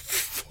and you're like,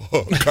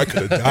 fuck, I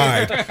could have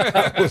died.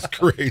 That was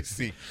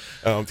crazy.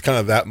 It's kind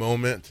of that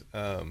moment.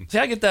 See,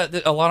 I get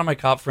that. A lot of my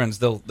cop friends,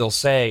 they'll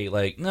say,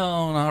 like,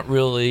 no, not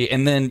really.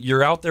 And then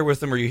you're out there with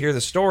them or you hear the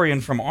story,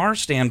 and from our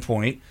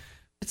standpoint,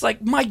 it's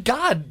like, my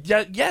God,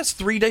 yes,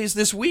 3 days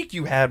this week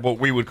you had what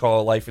we would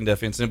call a life and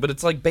death incident, but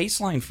it's like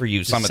baseline for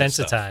you. Some of the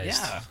stuff. Desensitized.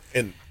 Yeah.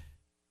 And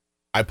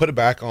I put it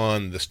back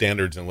on the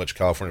standards in which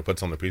California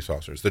puts on the police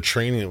officers. The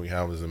training that we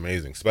have is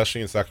amazing,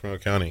 especially in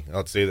Sacramento County.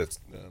 I'd say that's,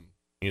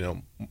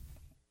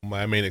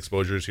 my main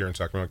exposure is here in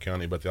Sacramento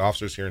County, but the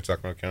officers here in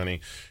Sacramento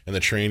County and the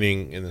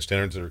training and the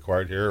standards that are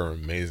required here are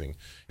amazing.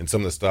 And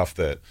some of the stuff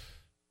that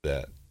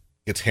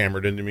gets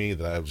hammered into me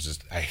that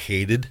I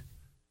hated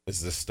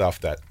is this stuff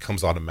that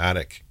comes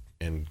automatic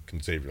and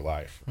can save your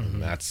life. Mm-hmm.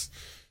 And that's,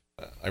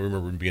 I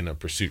remember being in a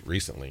pursuit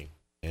recently,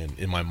 and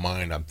in my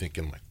mind, I'm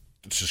thinking, like,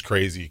 it's just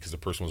crazy because the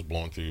person was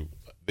blowing through.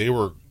 They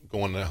were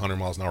going 100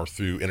 miles an hour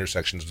through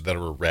intersections that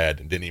were red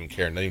and didn't even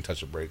care and didn't even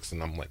touch the brakes.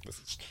 And I'm like,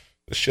 this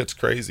shit's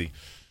crazy.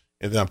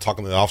 And then I'm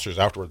talking to the officers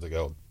afterwards. They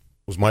go,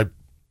 was my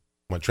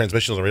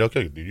transmission already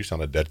okay? Dude, you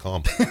sounded dead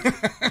calm.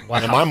 Wow.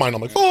 And in my mind,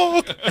 I'm like,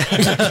 oh.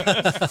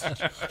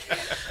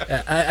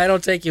 I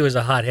don't take you as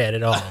a hothead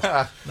at all.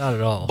 Not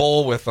at all.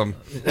 Bowl with them.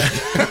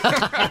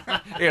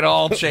 It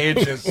all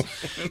changes.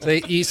 So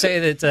you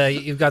say that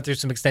you've got through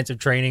some extensive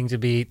training to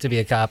be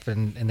a cop,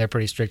 and they're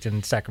pretty strict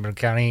in Sacramento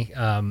County.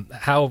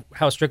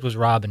 How strict was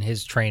Rob in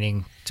his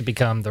training to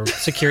become the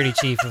security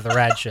chief of the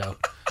RAD show?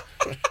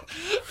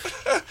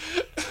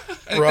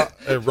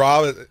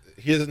 Rob,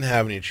 he doesn't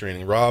have any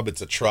training. Rob,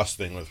 it's a trust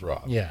thing with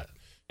Rob. Yeah.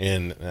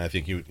 And I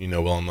think you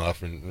know well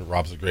enough, and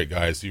Rob's a great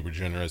guy, super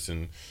generous,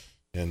 and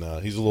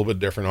he's a little bit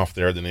different off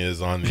there than he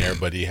is on there,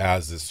 but he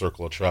has this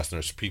circle of trust, and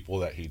there's people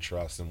that he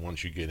trusts, and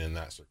once you get in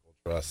that circle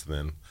of trust,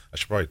 then I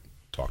should probably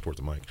talk towards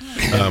the mic.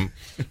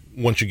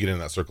 Once you get in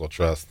that circle of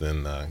trust,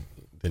 then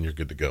you're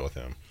good to go with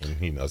him. And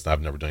he knows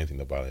I've never done anything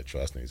to violate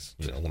trust, and he's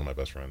one of my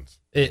best friends.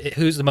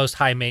 Who's the most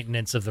high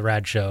maintenance of the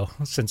RAD show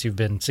since you've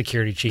been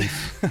security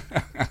chief?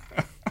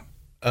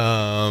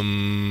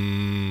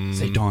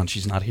 Say Dawn,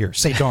 she's not here.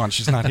 Say Dawn,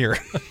 she's not here.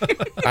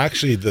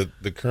 Actually,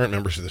 the current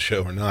members of the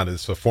show are not.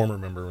 It's a former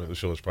member of the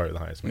show is probably the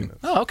highest maintenance.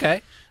 Oh,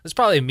 okay. It's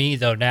probably me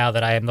though now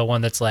that I am the one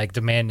that's like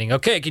demanding.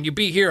 Okay, can you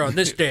be here on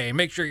this day?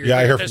 Make sure you're. Yeah,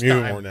 here I hear this from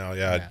you time. more now.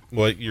 Yeah.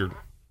 Well, you're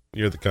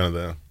the kind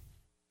of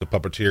the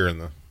puppeteer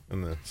in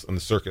the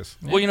circus.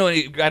 Well,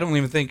 I don't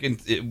even think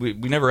we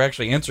never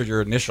actually answered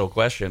your initial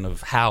question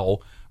of how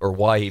or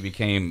why he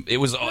became. It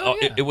was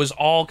it was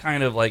all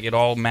kind of like it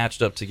all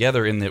matched up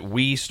together in that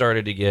we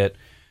started to get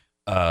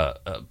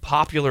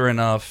popular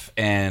enough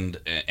and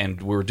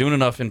we were doing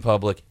enough in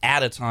public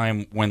at a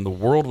time when the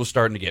world was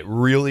starting to get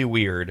really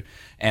weird,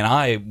 and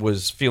I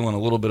was feeling a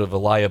little bit of a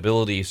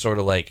liability, sort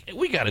of like,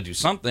 we got to do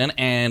something.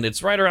 And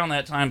it's right around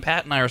that time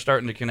Pat and I are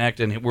starting to connect,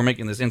 and we're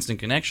making this instant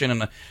connection.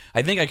 And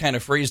I think I kind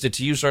of phrased it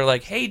to you sort of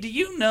like, hey, do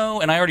you know,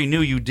 and I already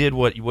knew you did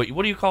what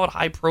do you call it,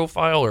 high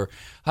profile, or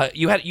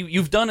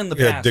you've done in the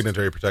past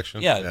dignitary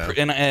protection. Yeah.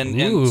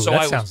 Ooh, so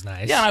that sounds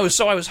nice. Yeah, I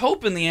was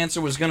hoping the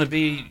answer was going to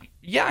be,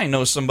 yeah, I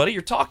know somebody.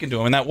 You're talking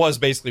to him, and that was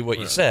basically what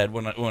you said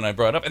when I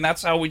brought it up, and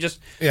that's how we just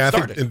started.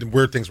 I think and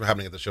weird things were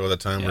happening at the show at that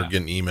time. We were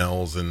getting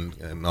emails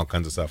and all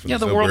kinds of stuff. And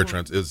the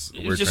world is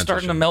just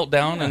starting to melt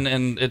down,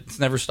 and it's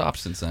never stopped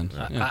since then.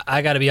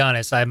 I got to be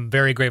honest. I'm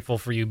very grateful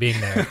for you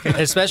being there,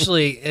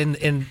 especially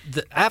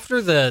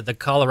after the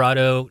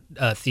Colorado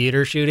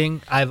theater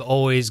shooting. I've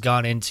always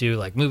gone into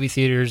like movie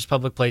theaters,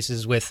 public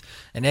places with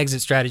an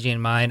exit strategy in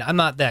mind. I'm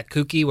not that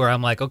kooky where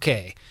I'm like,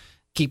 okay,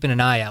 keeping an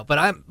eye out,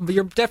 but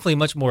you're definitely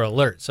much more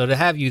alert. So to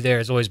have you there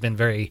has always been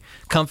very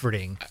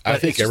comforting. I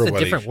think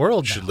everybody a different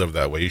world should now. live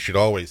that way. You should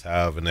always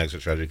have an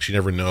exit strategy. You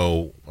never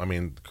know. I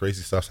mean,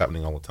 crazy stuff's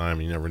happening all the time.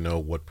 You never know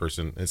what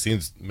person. It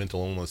seems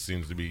mental illness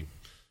seems to be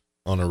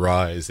on a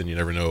rise, and you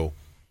never know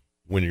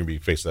when you're gonna be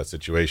faced with that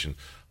situation.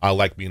 I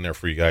like being there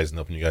for you guys and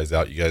helping you guys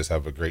out. You guys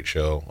have a great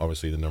show,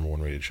 obviously the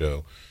 #1 rated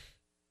show,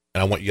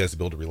 and I want you guys to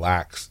be able to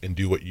relax and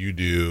do what you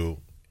do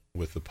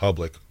with the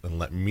public, and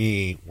let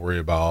me worry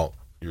about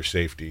your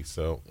safety.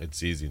 So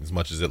it's easy. As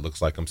much as it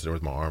looks like I'm sitting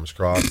with my arms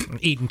crossed,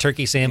 eating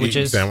turkey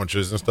sandwiches,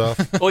 and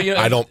stuff. Well,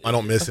 I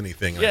don't miss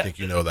anything. And I think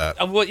you know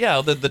that. Well,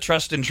 yeah, the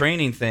trust and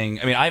training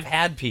thing. I mean, I've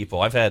had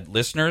people, I've had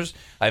listeners,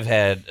 I've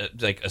had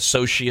like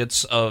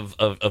associates of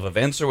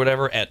events or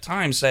whatever at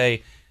times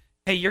say,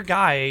 "Hey, your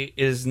guy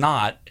is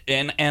not,"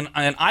 and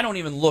I don't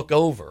even look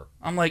over.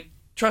 I'm like,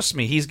 trust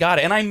me, he's got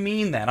it, and I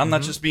mean that. I'm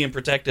not just being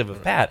protective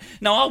of Pat.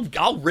 No,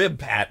 I'll rib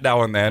Pat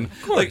now and then.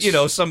 Like,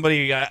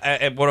 somebody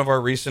at one of our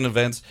recent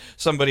events,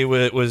 somebody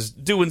was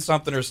doing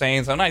something or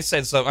saying something. I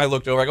said something. I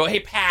looked over. I go,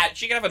 "Hey, Pat,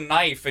 she can have a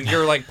knife," and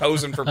you're like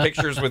posing for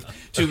pictures with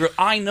two girls.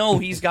 I know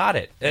he's got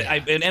it.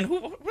 And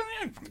who?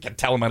 I can't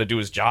tell him how to do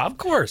his job. Of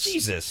course,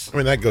 Jesus. I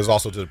mean, that goes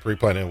also to the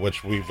pre-plan in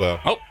which we've.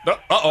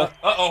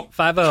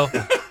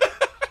 5-0.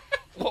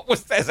 What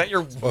was that? Is that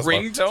your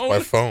ringtone? My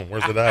phone.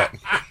 Where's it at?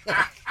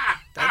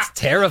 That's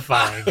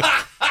terrifying.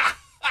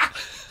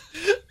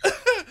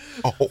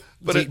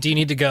 Do you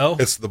need to go?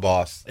 It's the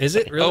boss. Is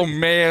it really? Oh,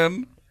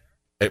 man.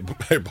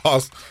 Hey,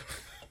 boss.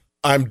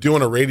 I'm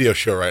doing a radio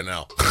show right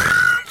now.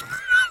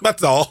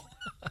 That's all.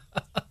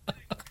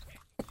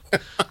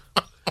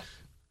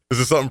 Is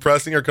this something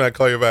pressing, or can I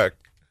call you back?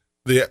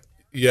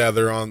 Yeah,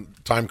 they're on.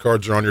 Time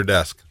cards are on your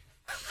desk.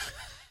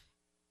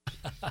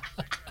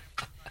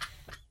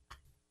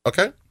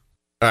 Okay.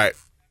 All right.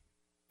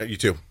 You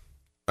too.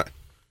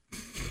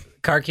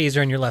 Car keys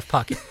are in your left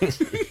pocket.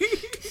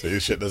 See,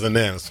 this shit doesn't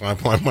end. That's my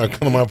point. My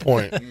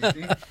point.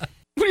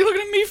 What are you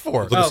looking at me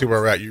for? Let's see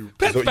where we're at. You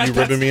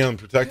ribbing me on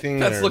protecting?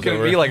 That's looking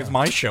at me like it's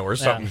my show or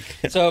something.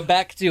 Yeah. So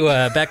back to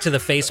the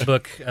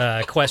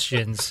Facebook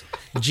questions.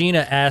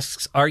 Gina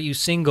asks, "Are you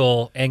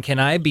single? And can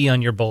I be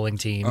on your bowling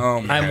team?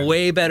 I'm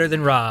way better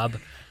than Rob.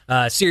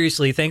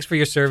 Seriously, thanks for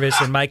your service.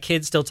 And my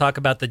kids still talk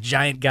about the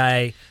giant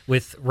guy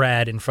with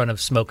RAD in front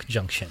of Smoke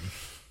Junction."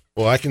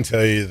 Well, I can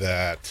tell you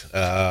that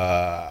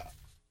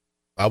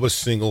I was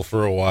single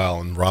for a while,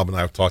 and Rob and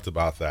I have talked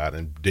about that.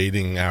 And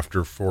dating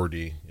after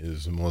 40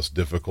 is the most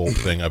difficult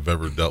thing I've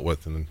ever dealt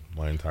with in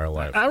my entire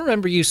life. I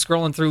remember you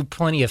scrolling through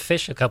Plenty of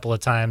Fish a couple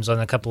of times on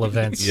a couple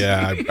events.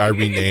 Yeah, I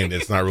renamed it.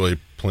 It's not really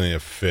Plenty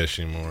of Fish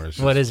anymore. It's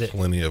what is it?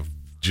 Plenty of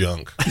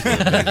Junk.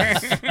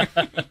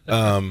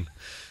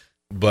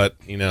 But,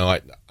 you know,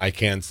 I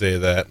can say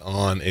that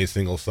on a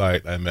single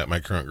site, I met my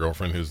current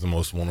girlfriend, who's the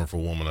most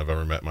wonderful woman I've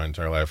ever met in my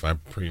entire life. I'm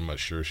pretty much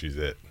sure she's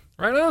it.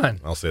 Right on.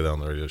 I'll say that on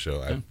the radio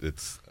show.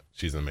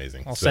 She's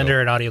amazing. I'll send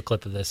her an audio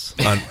clip of this.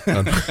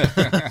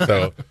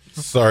 So,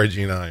 sorry,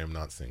 Gina, I am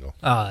not single.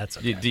 Oh, that's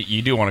okay.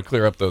 You do want to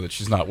clear up, though, that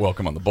she's not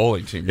welcome on the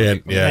bowling team.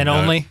 Right? And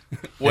only?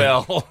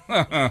 Well...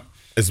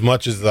 As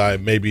much as I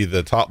may be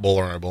the top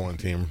bowler on our bowling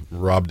team,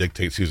 Rob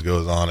dictates who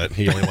goes on it.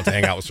 He only wants to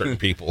hang out with certain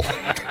people.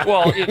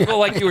 Well,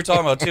 like you were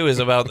talking about, too, is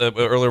about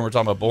earlier when we were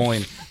talking about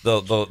bowling,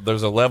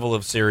 there's a level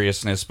of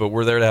seriousness, but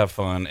we're there to have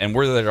fun, and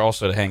we're there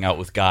also to hang out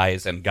with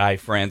guys and guy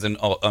friends. And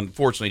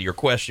unfortunately, to your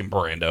question,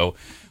 Brando,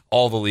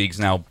 all the leagues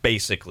now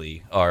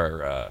basically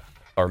are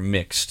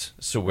mixed.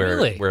 So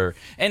where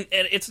and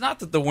it's not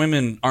that the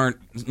women aren't,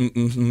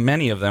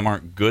 many of them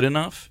aren't good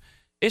enough.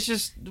 It's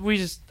just,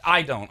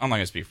 I'm not going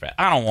to speak for that.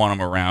 I don't want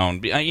them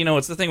around. You know,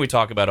 it's the thing we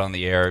talk about on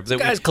the air.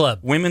 Guys Club.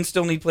 Women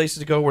still need places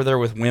to go where they're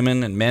with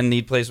women, and men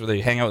need places where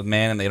they hang out with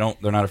men, and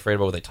they're not afraid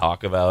about what they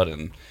talk about.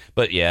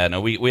 But yeah,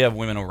 no, we have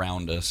women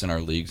around us in our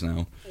leagues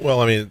now.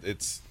 Well, I mean,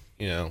 it's,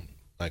 you know,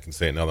 I can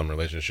say another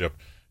relationship.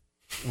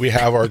 We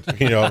have our,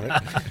 you know,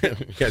 you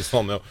guys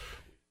all know,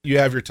 you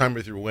have your time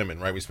with your women,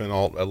 right? We spend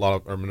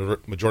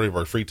majority of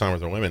our free time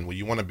with our women. Well,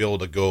 you want to be able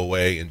to go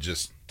away and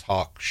just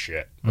talk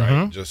shit, right?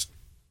 Mm-hmm. Just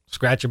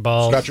scratch your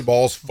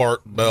balls,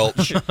 fart,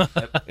 belch, you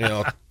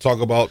know, talk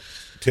about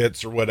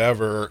tits or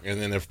whatever.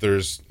 And then if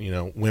there's, you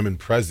know, women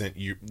present,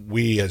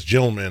 we as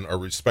gentlemen are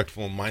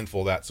respectful and mindful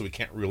of that, so we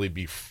can't really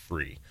be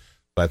free.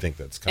 But I think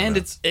that's kind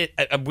of...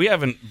 And we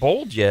haven't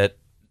bowled yet,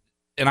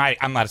 and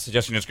I'm not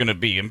suggesting it's going to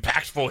be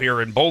impactful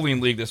here in Bowling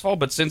League this fall,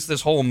 but since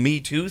this whole Me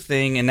Too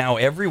thing, and now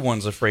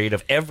everyone's afraid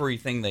of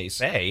everything they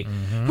say,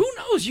 who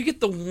knows? You get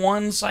the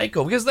one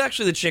psycho. Because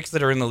actually the chicks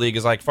that are in the league,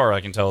 as far as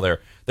I can tell,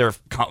 they're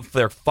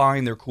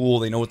fine, they're cool,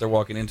 they know what they're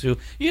walking into.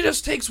 It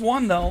just takes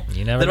one, though,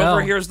 you never that know.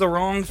 Overhears the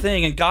wrong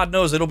thing, and God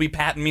knows it'll be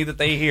patting me that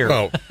they hear.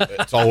 Oh,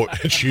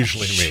 it's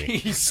usually me.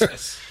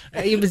 Jesus.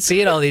 You've been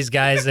seeing all these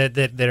guys that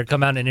are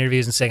coming out in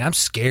interviews and saying, "I'm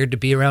scared to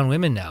be around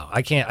women now.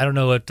 I don't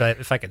know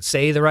if I can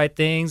say the right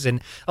things."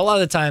 And a lot of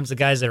the times, the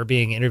guys that are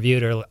being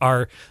interviewed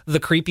are the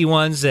creepy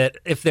ones that,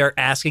 if they're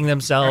asking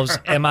themselves,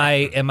 "Am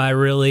I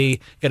really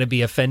going to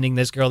be offending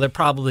this girl?" They're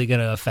probably going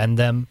to offend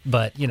them.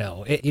 But you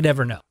know, you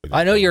never know.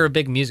 I know you're a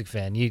big music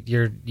fan.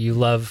 You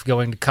love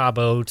going to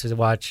Cabo to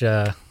watch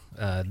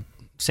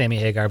Sammy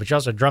Hagar, but you're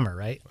also a drummer,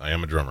 right? I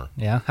am a drummer.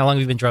 Yeah. How long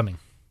have you been drumming?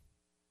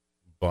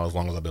 Well, as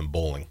long as I've been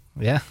bowling.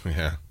 Yeah.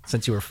 Yeah.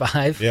 Since you were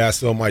 5? Yeah,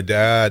 so my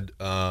dad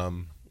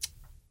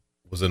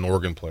was an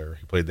organ player.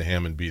 He played the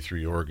Hammond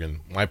B3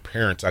 organ. My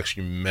parents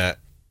actually met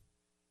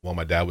while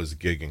my dad was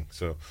gigging.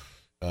 So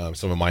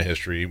some of my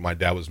history, my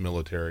dad was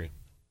military,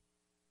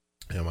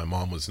 and my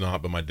mom was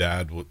not, but my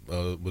dad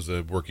was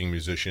a working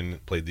musician,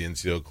 played the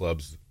NCO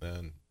clubs,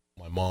 and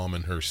my mom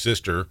and her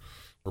sister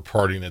were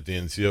partying at the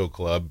NCO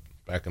club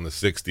back in the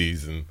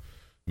 60s and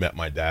met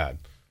my dad.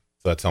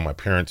 So that's how my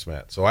parents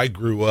met. So I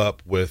grew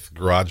up with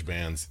garage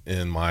bands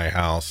in my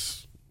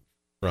house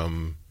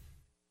from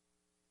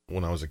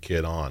when I was a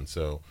kid on.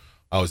 So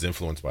I was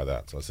influenced by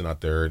that. So I was sitting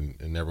out there,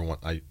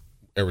 and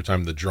every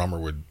time the drummer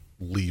would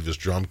leave his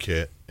drum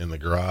kit in the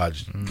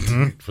garage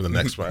for the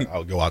next one, I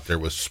would go out there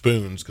with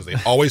spoons, because they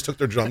always took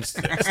their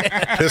drumsticks.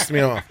 Pissed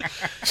me off.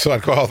 So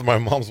I'd go out with my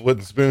mom's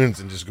wooden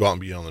spoons and just go out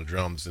and beat on the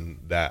drums, and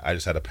that I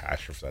just had a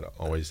passion for that. I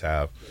always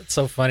have. It's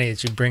so funny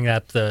that you bring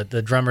up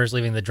the drummers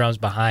leaving the drums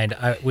behind.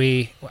 I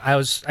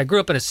grew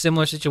up in a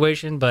similar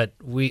situation, but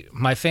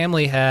my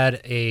family had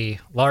a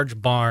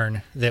large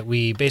barn that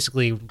we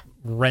basically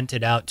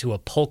rented out to a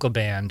polka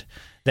band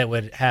that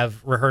would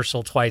have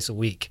rehearsal twice a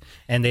week,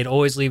 and they'd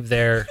always leave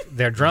their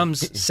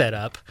drums set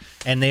up,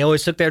 and they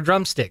always took their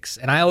drumsticks,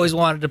 and I always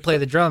wanted to play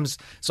the drums,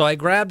 so I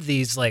grabbed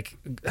these,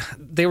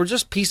 they were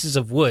just pieces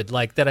of wood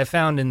that I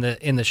found in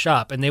the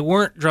shop, and they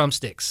weren't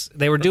drumsticks.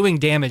 They were doing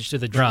damage to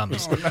the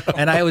drums. Oh, no.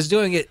 And I was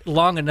doing it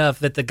long enough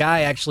that the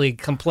guy actually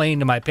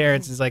complained to my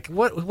parents. He's like,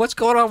 what's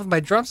going on with my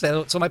drum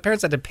set? So my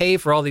parents had to pay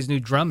for all these new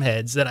drum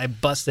heads that I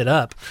busted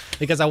up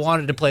because I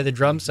wanted to play the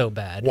drums so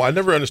bad. Well, I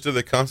never understood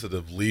the concept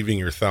of leaving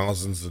your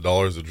thousands of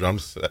dollars of drum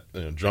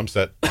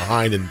set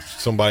behind in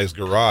somebody's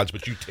garage,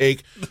 but you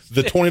take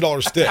the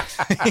 $20 sticks.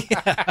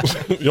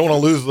 You don't want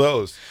to lose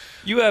those.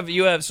 You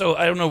have. So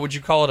I don't know. Would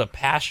you call it a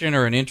passion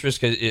or an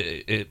interest?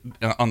 Because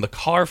on the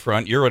car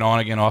front, you're an on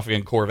again, off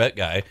again Corvette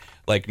guy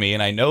like me,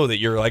 and I know that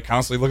you're like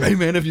constantly looking. Hey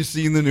man, have you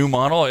seen the new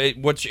model?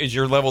 What is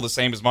your level the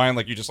same as mine?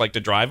 Like you just like to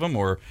drive them,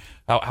 or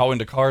how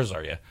into cars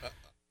are you?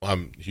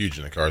 I'm huge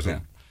into cars.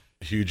 I'm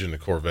huge into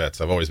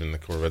Corvettes. I've always been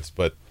into Corvettes,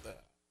 but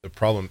the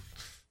problem,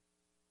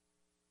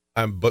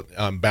 I'm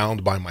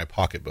bound by my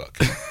pocketbook.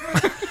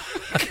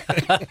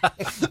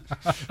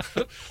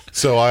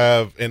 So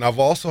I've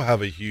also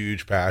have a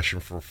huge passion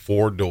for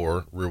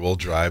 4-door rear-wheel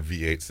drive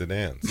V8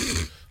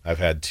 sedans. I've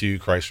had 2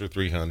 Chrysler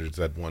 300s.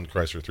 I had one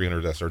Chrysler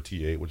 300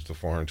 SRT8, which is a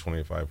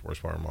 425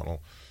 horsepower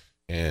model.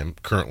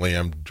 And currently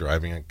I'm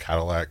driving a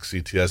Cadillac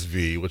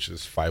CTS-V, which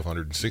is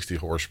 560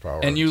 horsepower.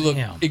 And you look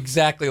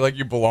exactly like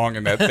you belong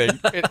in that thing.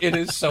 It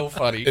is so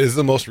funny. It is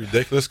the most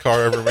ridiculous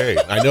car ever made.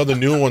 I know the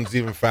new one's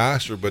even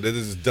faster, but it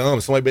is dumb.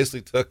 Somebody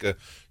basically took a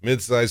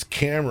mid-sized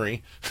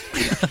Camry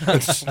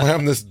and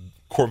slammed this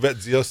Corvette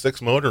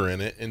Z06 motor in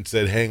it and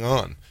said, hang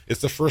on.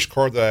 It's the first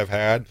car that I've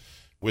had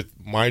with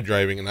my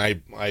driving, and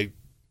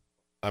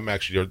I'm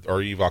actually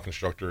our EVOC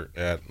instructor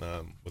at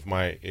with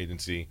my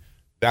agency.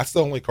 That's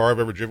the only car I've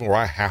ever driven where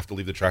I have to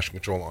leave the traction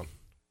control on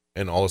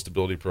and all the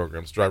stability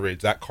programs, drive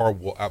rates. That car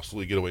will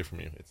absolutely get away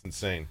from you. It's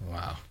insane.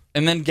 Wow.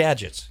 And then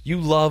gadgets. You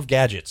love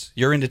gadgets.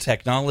 You're into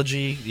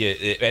technology.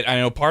 I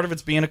know part of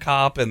it's being a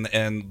cop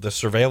and the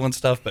surveillance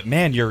stuff, but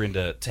man, you're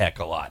into tech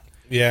a lot.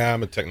 Yeah,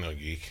 I'm a techno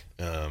geek.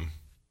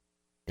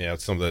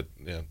 It's something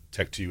that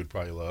Tech 2 would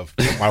probably love.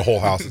 My whole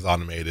house is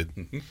automated.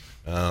 Me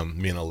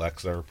and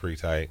Alexa are pretty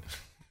tight.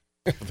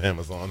 With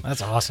Amazon.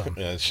 That's awesome.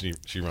 Yeah, she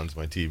runs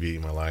my TV,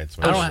 my lights.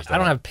 I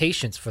don't have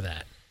patience for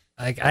that.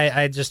 Like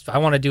I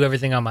want to do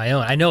everything on my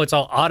own. I know it's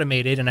all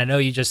automated, and I know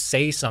you just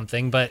say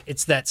something, but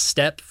it's that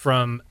step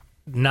from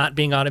not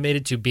being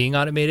automated to being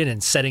automated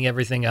and setting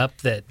everything up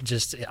that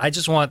I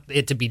just want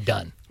it to be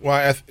done.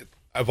 Well,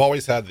 I've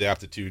always had the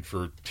aptitude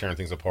for tearing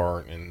things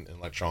apart in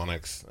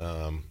electronics.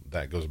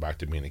 That goes back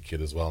to being a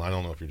kid as well. I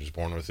don't know if you're just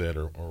born with it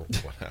or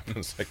what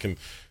happens.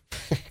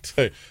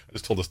 I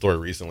just told a story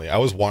recently. I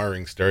was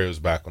wiring stereos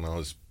back when I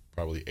was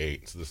probably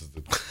 8. So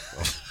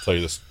I'll tell you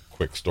this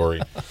quick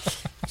story.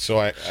 So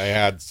I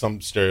had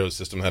some stereo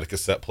system that had a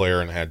cassette player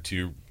and had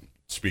 2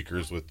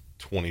 speakers with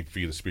 20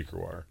 feet of speaker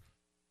wire.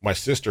 My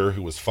sister,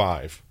 who was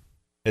 5,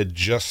 had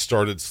just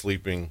started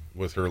sleeping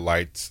with her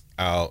lights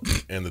out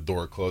and the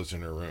door closed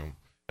in her room.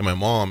 And my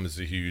mom is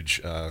a huge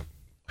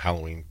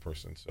Halloween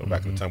person. So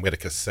back in the time, we had a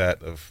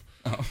cassette of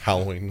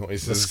Halloween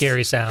noises. The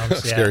scary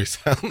sounds. Scary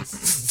sounds.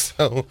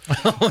 So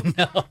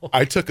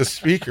I took a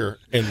speaker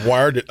and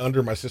wired it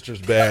under my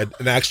sister's bed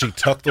and actually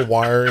tucked the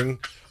wiring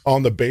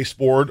on the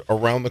baseboard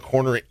around the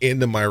corner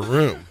into my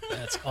room.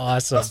 That's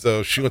awesome.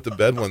 So she went to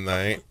bed one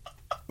night,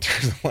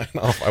 turned the light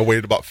off. I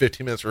waited about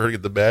 15 minutes for her to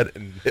get to bed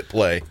and hit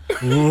play.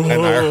 Ooh.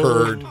 And I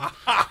heard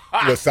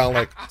it sound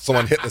like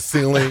someone hit the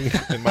ceiling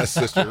and my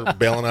sister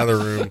bailing out of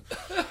the room.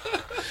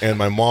 And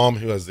my mom,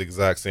 who has the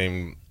exact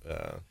same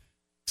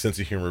sense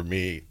of humor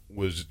me,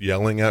 was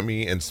yelling at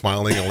me and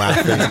smiling and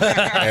laughing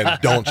and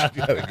don't you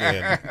do that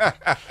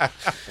again.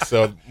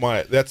 So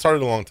that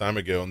started a long time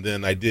ago. And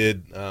then I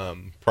did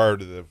prior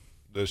to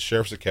the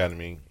Sheriff's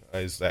Academy,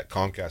 I was at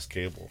Comcast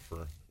Cable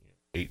for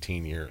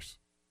 18 years.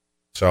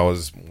 So I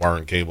was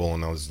wiring cable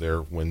and I was there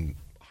when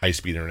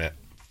high-speed internet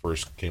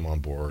first came on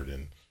board.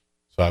 And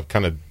so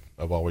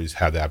I've always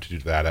had the aptitude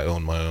to that. I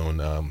own my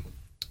own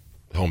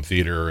home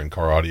theater and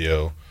car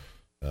audio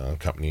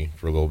company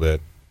for a little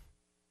bit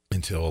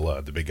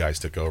until the big guys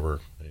took over.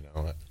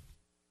 I'm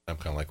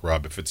kind of like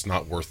Rob. If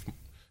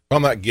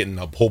I'm not getting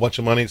a whole bunch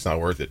of money, it's not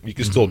worth it. You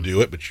can still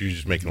do it, but you're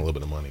just making a little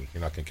bit of money.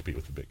 You're not going to compete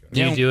with the big guys.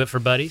 Do you do it for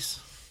buddies?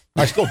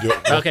 I still do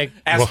it. Okay.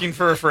 Asking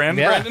for a friend,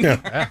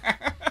 Brandon?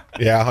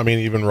 Yeah. I mean,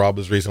 even Rob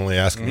was recently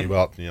asking me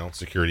about,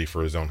 security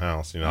for his own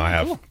house. I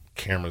have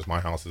cameras. My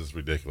house is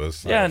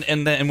ridiculous. Yeah,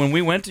 and when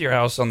we went to your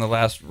house on the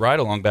last ride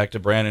along back to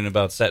Brandon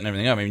about setting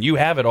everything up, I mean, you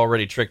have it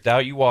already tricked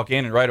out. You walk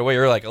in and right away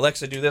you're like,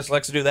 Alexa, do this,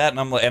 Alexa, do that, and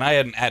I'm like, and I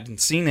hadn't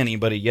seen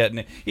anybody yet,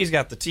 and he's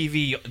got the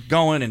TV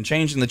going and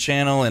changing the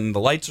channel, and the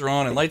lights are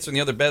on, and lights are in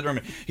the other bedroom,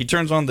 and he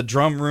turns on the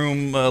drum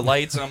room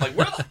lights, and I'm like,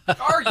 where the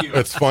fuck are you?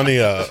 It's funny.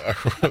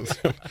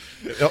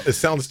 It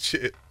sounds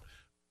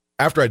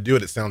after I do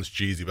it, it sounds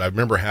cheesy, but I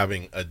remember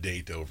having a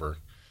date over.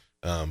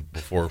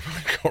 Before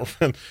my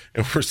girlfriend,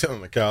 and we're sitting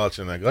on the couch,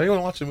 and I go, "You want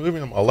to watch a movie?"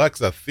 And I'm,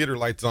 Alexa, theater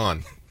lights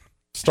on,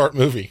 start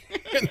movie.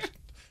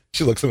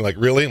 She looks at me like,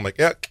 "Really?" I'm like,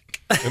 "Yeah."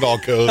 It all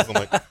goes. I'm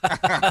like,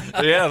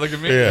 "Yeah, look at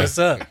me. Yeah. What's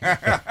up?"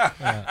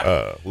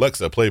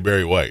 Alexa, play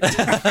Barry White.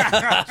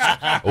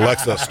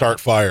 Alexa,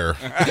 start fire.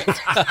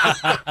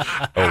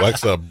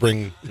 Alexa,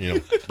 bring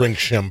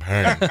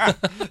champagne. Yeah,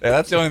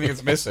 that's the only thing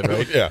that's missing,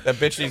 right? Yeah, that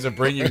bitch needs to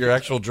bring you your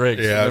actual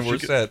drinks. Yeah, and then we're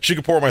set. She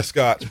could pour my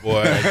scotch,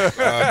 boy.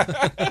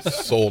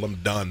 Sold. I'm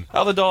done.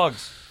 How the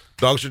dogs?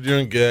 Dogs are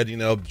doing good.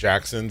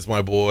 Jackson's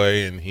my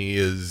boy, and he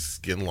is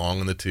getting long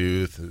in the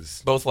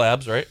tooth. Both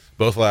labs, right?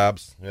 Both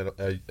labs.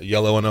 A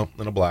yellow and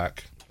a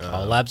black.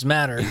 All labs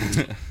matter.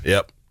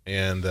 Yep.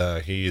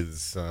 And he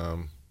is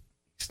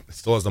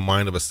still has the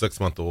mind of a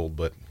 6-month-old,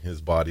 but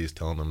his body is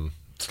telling him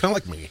it's kind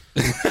of like me.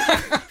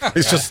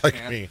 He's just like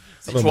me.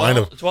 The mind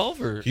of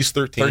 12 or he's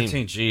 13.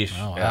 13. Geez.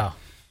 Oh wow,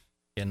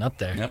 getting up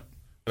there. Yep.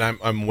 And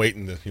I'm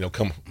waiting to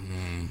come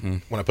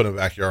when I put him in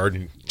the backyard.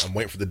 And I'm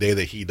waiting for the day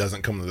that he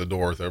doesn't come to the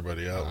door with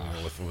everybody else.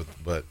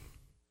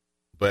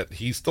 But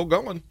he's still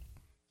going.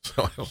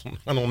 So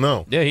I don't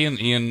know. Yeah,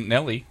 he and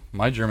Nellie,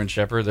 my German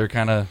Shepherd,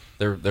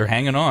 they're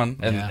hanging on,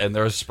 and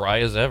they're as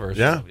spry as ever.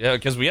 So, Yeah,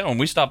 because when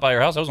we stopped by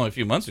your house, that was only a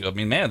few months ago. I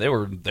mean, man, they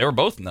were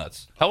both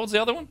nuts. How old's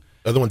the other one?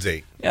 The other one's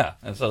 8. Yeah,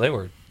 and so they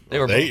were the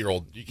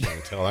 8-year-old. You can't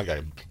even tell that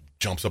guy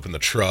jumps up in the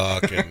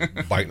truck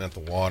and biting at the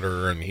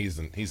water, and he's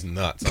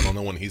nuts. I don't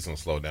know when he's gonna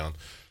slow down,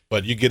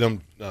 but you get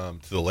him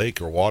to the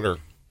lake or water,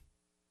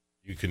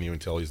 you couldn't even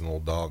tell he's an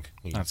old dog.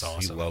 That's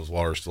awesome. He loves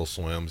water, still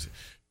swims.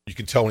 You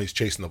can tell when he's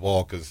chasing the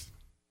ball because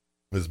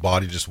his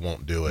body just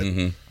won't do it.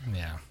 Mm-hmm.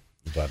 Yeah.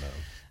 But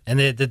and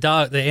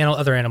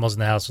other animals in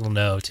the house will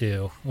know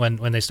too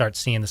when they start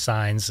seeing the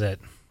signs that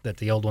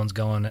the old one's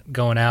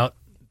going out.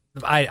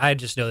 I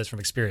just know this from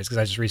experience because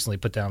I just recently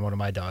put down one of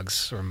my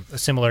dogs from a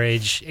similar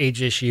age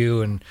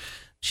issue, and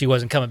she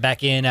wasn't coming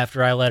back in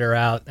after I let her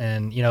out,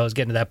 and it was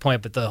getting to that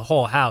point. But the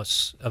whole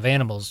house of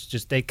animals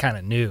they kind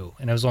of knew,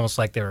 and it was almost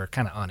like they were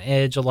kind of on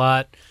edge a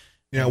lot.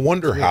 Yeah, I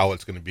wonder how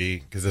it's going to be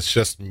because it's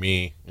just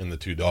me and the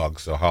 2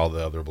 dogs. So how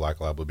the other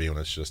black lab will be when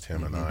it's just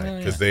him and I,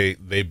 because they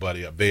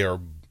buddy up. They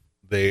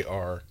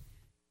are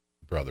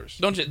brothers.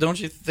 Don't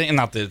you think?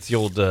 Not that it's the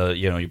old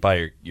you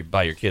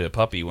buy your kid a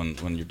puppy when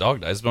your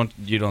dog dies. Don't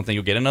think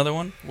you'll get another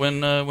one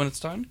when it's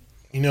time?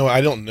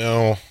 I don't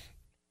know.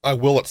 I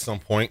will at some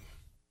point.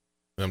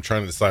 I'm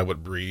trying to decide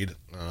what breed.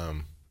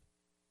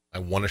 I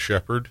want a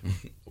shepherd,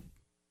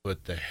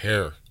 but the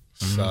hair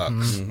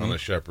sucks on a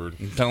shepherd.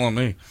 You're telling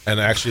me. And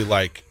I actually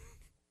like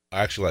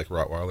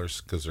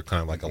Rottweilers because they're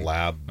kind of like a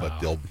lab, but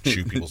they'll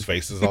chew people's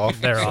faces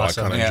off. They're so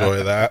awesome. I kind of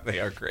enjoy that.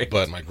 They are great.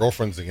 But my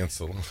girlfriend's against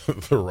the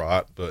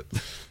Rott, but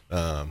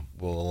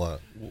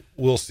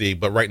we'll see.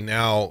 But right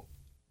now,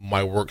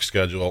 my work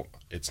schedule,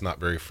 it's not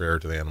very fair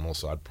to the animals,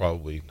 so I'd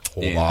probably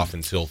hold off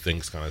until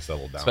things kind of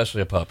settle down.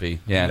 Especially a puppy,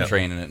 and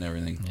training it and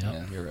everything. Yep.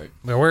 Yeah, you're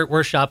right.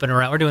 We're shopping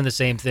around. We're doing the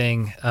same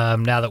thing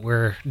now that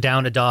we're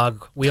down a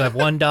dog. We have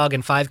 1 dog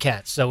and 5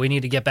 cats, so we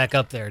need to get back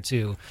up there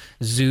to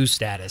zoo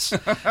status.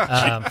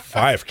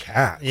 5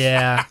 cats.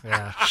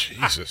 Yeah.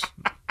 Jesus.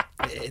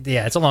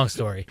 Yeah, it's a long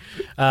story.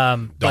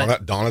 Dawn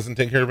doesn't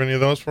take care of any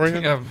of those for you?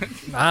 Yeah.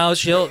 Oh,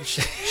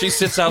 She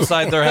sits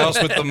outside their house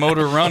with the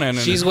motor running. And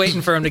she's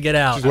waiting for him to get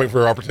out. She's waiting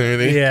for her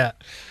opportunity. Yeah.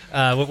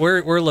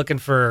 We're looking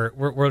for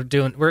we're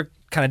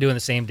kind of doing the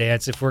same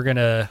dance. If we're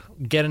gonna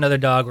get another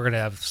dog, we're gonna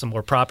have some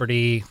more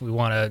property. We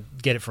want to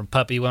get it from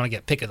puppy. We want to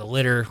get pick of the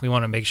litter. We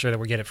want to make sure that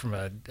we get it from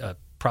a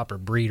proper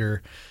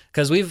breeder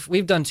because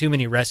we've done too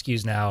many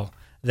rescues now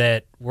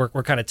that we're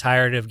kind of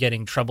tired of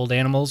getting troubled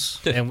animals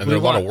and they're a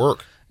lot of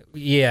work.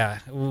 Yeah,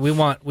 we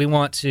don't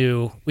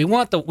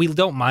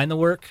mind the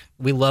work.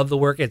 We love the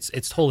work.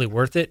 It's totally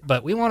worth it,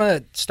 but we want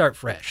to start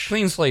fresh.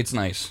 Clean slate's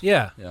nice.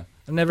 Yeah.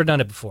 I've never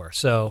done it before,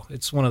 so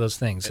it's one of those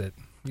things that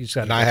you just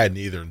got. And I hadn't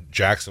either.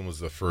 Jackson was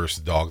the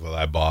first dog that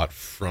I bought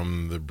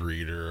from the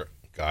breeder.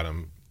 Got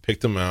him,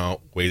 picked him out,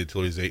 waited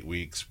till he was 8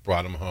 weeks,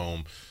 brought him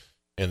home,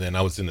 and then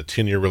I was in a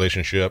 10-year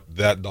relationship.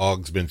 That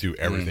dog's been through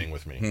everything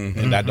with me,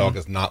 and that dog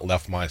has not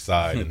left my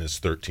side in his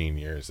 13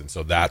 years, and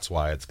so that's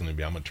why it's going to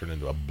be. I'm going to turn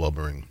into a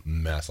blubbering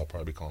mess. I'll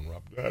probably be calling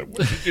Rob, Dad,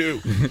 what'd you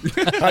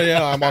do?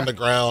 I'm on the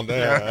ground.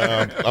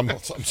 I'm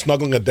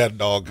snuggling a dead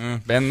dog.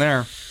 Been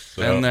there.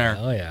 Been there.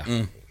 Oh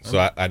yeah.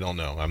 So I don't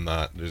know. I'm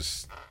not.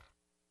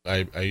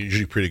 I'm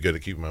usually pretty good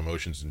at keeping my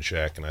emotions in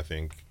check, and I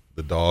think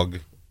the dog,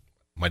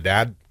 my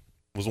dad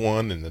was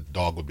one, and the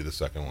dog would be the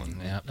second one.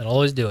 Yeah, it'll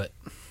always do it.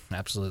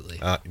 Absolutely.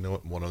 You know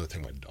what? One other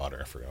thing, my daughter,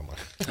 I forgot.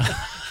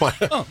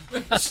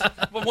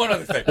 But one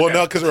other thing. Well,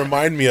 no, because it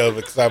reminded me of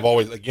it, because I've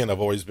always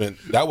been,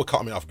 that would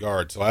caught me off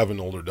guard. So I have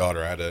an older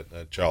daughter. I had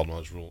a child when I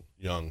was real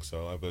young,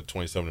 so I have a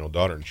 27-year-old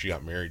daughter, and she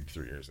got married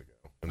 3 years ago.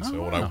 And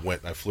so when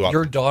I flew out.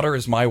 Your daughter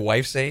is my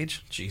wife's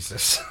age?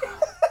 Jesus.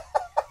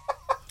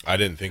 I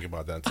didn't think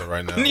about that until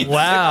right now.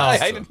 Wow.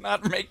 I did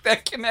not make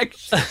that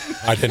connection.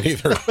 I didn't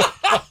either.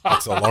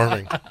 That's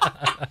alarming.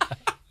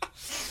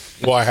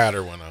 Well, I had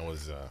her when I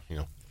was,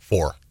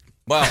 4.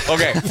 Wow.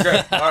 Okay.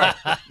 Great. All right.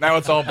 Now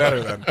it's all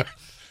better then.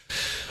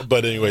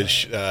 But anyway,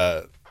 she,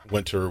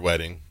 went to her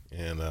wedding,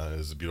 and it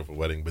was a beautiful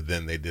wedding. But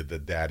then they did the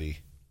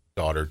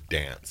daddy-daughter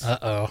dance.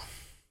 Uh-oh.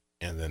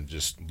 And then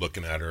just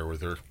looking at her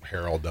with her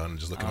hair all done,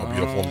 just looking how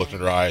beautiful, and looking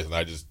at her eyes, and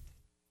I just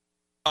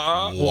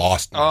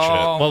lost my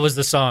shit. What was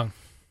the song?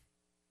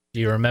 Do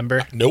you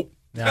remember? Nope.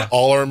 No.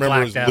 All I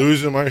remember is Blacked out.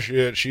 losing my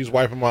shit. She's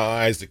wiping my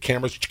eyes. The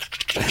camera's.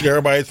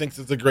 Everybody thinks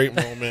it's a great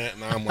moment,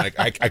 and I'm like,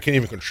 I can't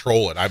even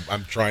control it.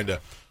 I'm trying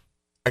to.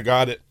 I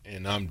got it,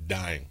 and I'm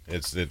dying.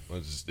 It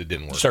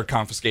didn't work. Start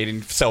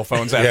confiscating cell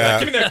phones after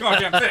that. Give me that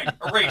goddamn thing.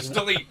 Erase,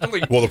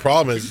 delete. Well, the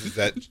problem is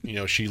that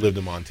she lived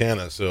in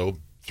Montana, so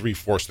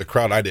 3/4 of the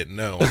crowd I didn't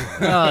know.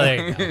 Oh,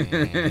 there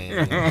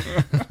you go.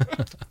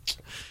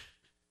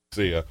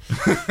 See ya.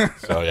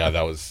 So yeah,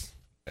 that was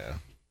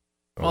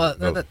Well,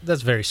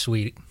 that's very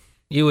sweet.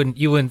 You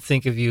wouldn't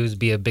think of you as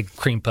be a big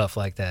cream puff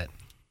like that.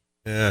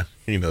 Yeah,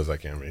 he knows I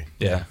can be.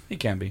 Yeah, he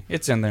can be.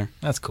 It's in there.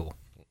 That's cool.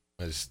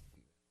 It's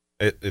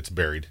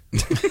buried.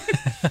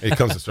 It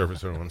comes to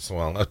surface every once in a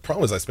while. The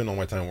problem is I spend all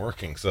my time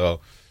working, so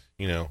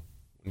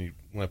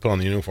when I put on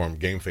the uniform,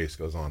 game face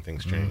goes on,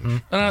 things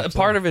change.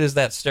 Part of it is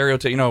that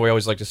stereotype. We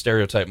always like to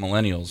stereotype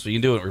millennials. So you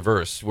can do it in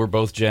reverse. We're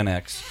both Gen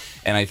X,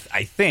 and I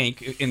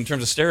think in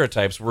terms of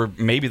stereotypes, we're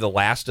maybe the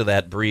last of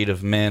that breed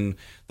of men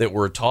that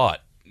were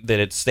taught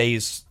that it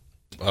stays.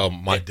 Oh,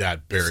 my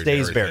dad buried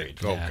stays everything. buried.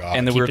 Oh Yeah. God!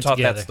 And then we were taught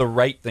together. that's the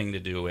right thing to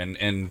do,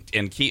 and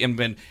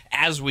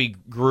as we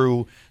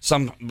grew,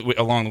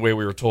 along the way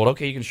we were told,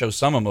 okay, you can show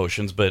some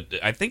emotions, but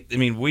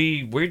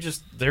we're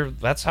just there.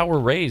 That's how we're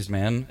raised,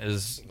 man.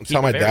 That's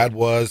how my dad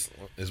was.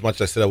 As much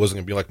as I said I wasn't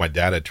gonna be like my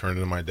dad, I turned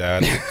into my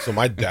dad. So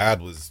my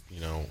dad was,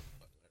 I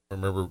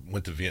remember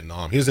went to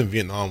Vietnam. He was in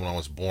Vietnam when I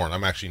was born.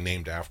 I'm actually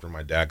named after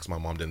my dad because my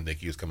mom didn't think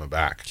he was coming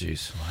back.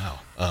 Jeez,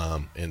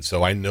 Wow. And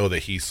so I know that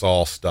he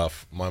saw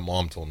stuff. My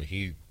mom told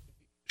me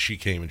she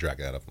came and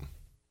dragged it out of him.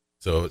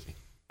 So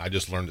I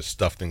just learned to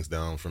stuff things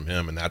down from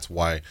him, and that's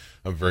why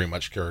I'm very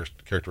much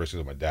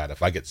characteristic of my dad.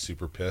 If I get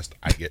super pissed,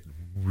 I get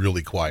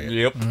really quiet.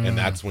 Yep. And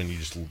that's when you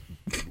just leave.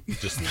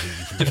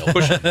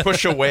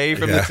 push away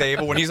from the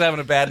table when he's having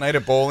a bad night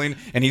at bowling,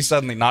 and he's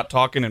suddenly not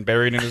talking and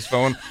buried in his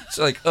phone. It's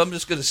like, I'm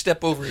just going to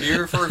step over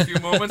here for a few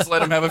moments,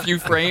 let him have a few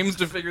frames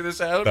to figure this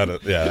out.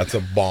 That's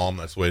a bomb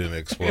that's waiting to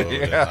explode.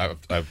 Yeah.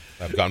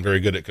 I've gotten very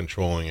good at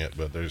controlling it,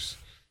 but there's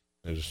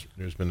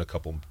been a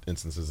couple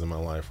instances in my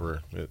life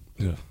where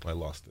I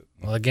lost it.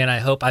 Well, again, I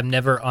hope I'm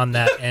never on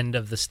that end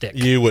of the stick.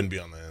 You wouldn't be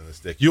on the end of the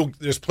stick.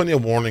 There's plenty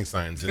of warning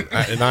signs, and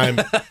I'm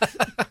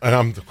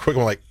quick.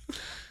 I'm like,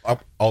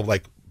 I'll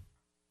like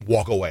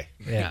walk away.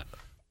 Yeah.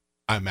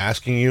 I'm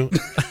asking you,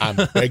 I'm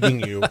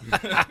begging you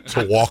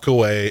to walk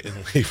away and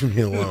leave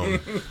me alone.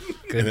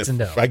 Good to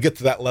know. If I get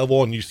to that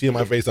level and you see in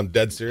my face I'm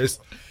dead serious,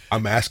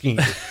 I'm asking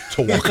you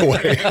to walk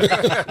away.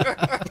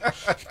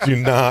 Do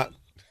not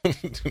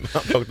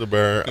poke the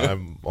bear.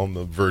 I'm on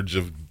the verge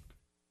of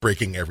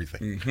breaking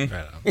everything. Mm-hmm.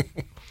 Right on.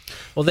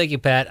 Well, thank you,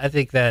 Pat. I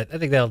think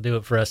that'll do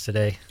it for us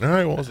today. All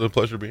right. Well, it's a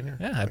pleasure being here.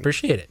 Yeah, I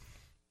appreciate it.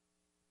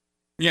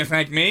 You gonna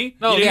thank me?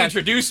 No, you didn't yeah.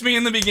 introduce me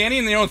in the beginning,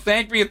 and you don't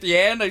thank me at the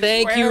end.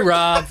 Thank you,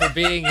 Rob, for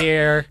being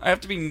here. I have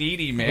to be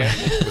needy, man.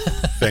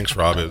 Thanks,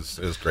 Rob. It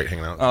was great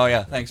hanging out. Oh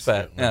yeah, thanks,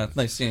 Pat. Yeah,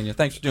 nice seeing you.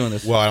 Thanks for doing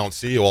this. Well, I don't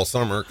see you all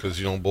summer because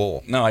you don't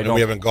bowl. No, I And don't.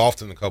 We haven't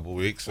golfed in a couple of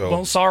weeks, so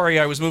Well, sorry,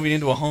 I was moving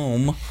into a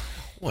home.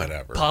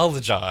 whatever.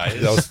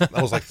 Apologize. That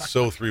was like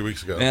 3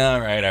 weeks ago. Yeah,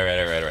 all right.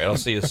 I'll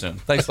see you soon.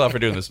 Thanks a lot for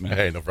doing this, man.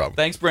 Hey, no problem.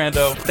 Thanks,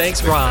 Brando.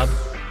 Thanks, Rob.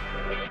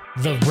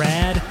 The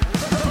RAD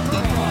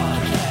Prodcast.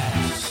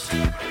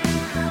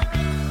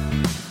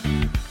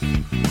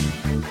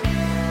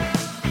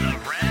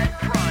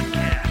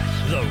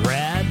 The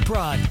RAD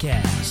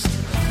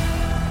Prodcast.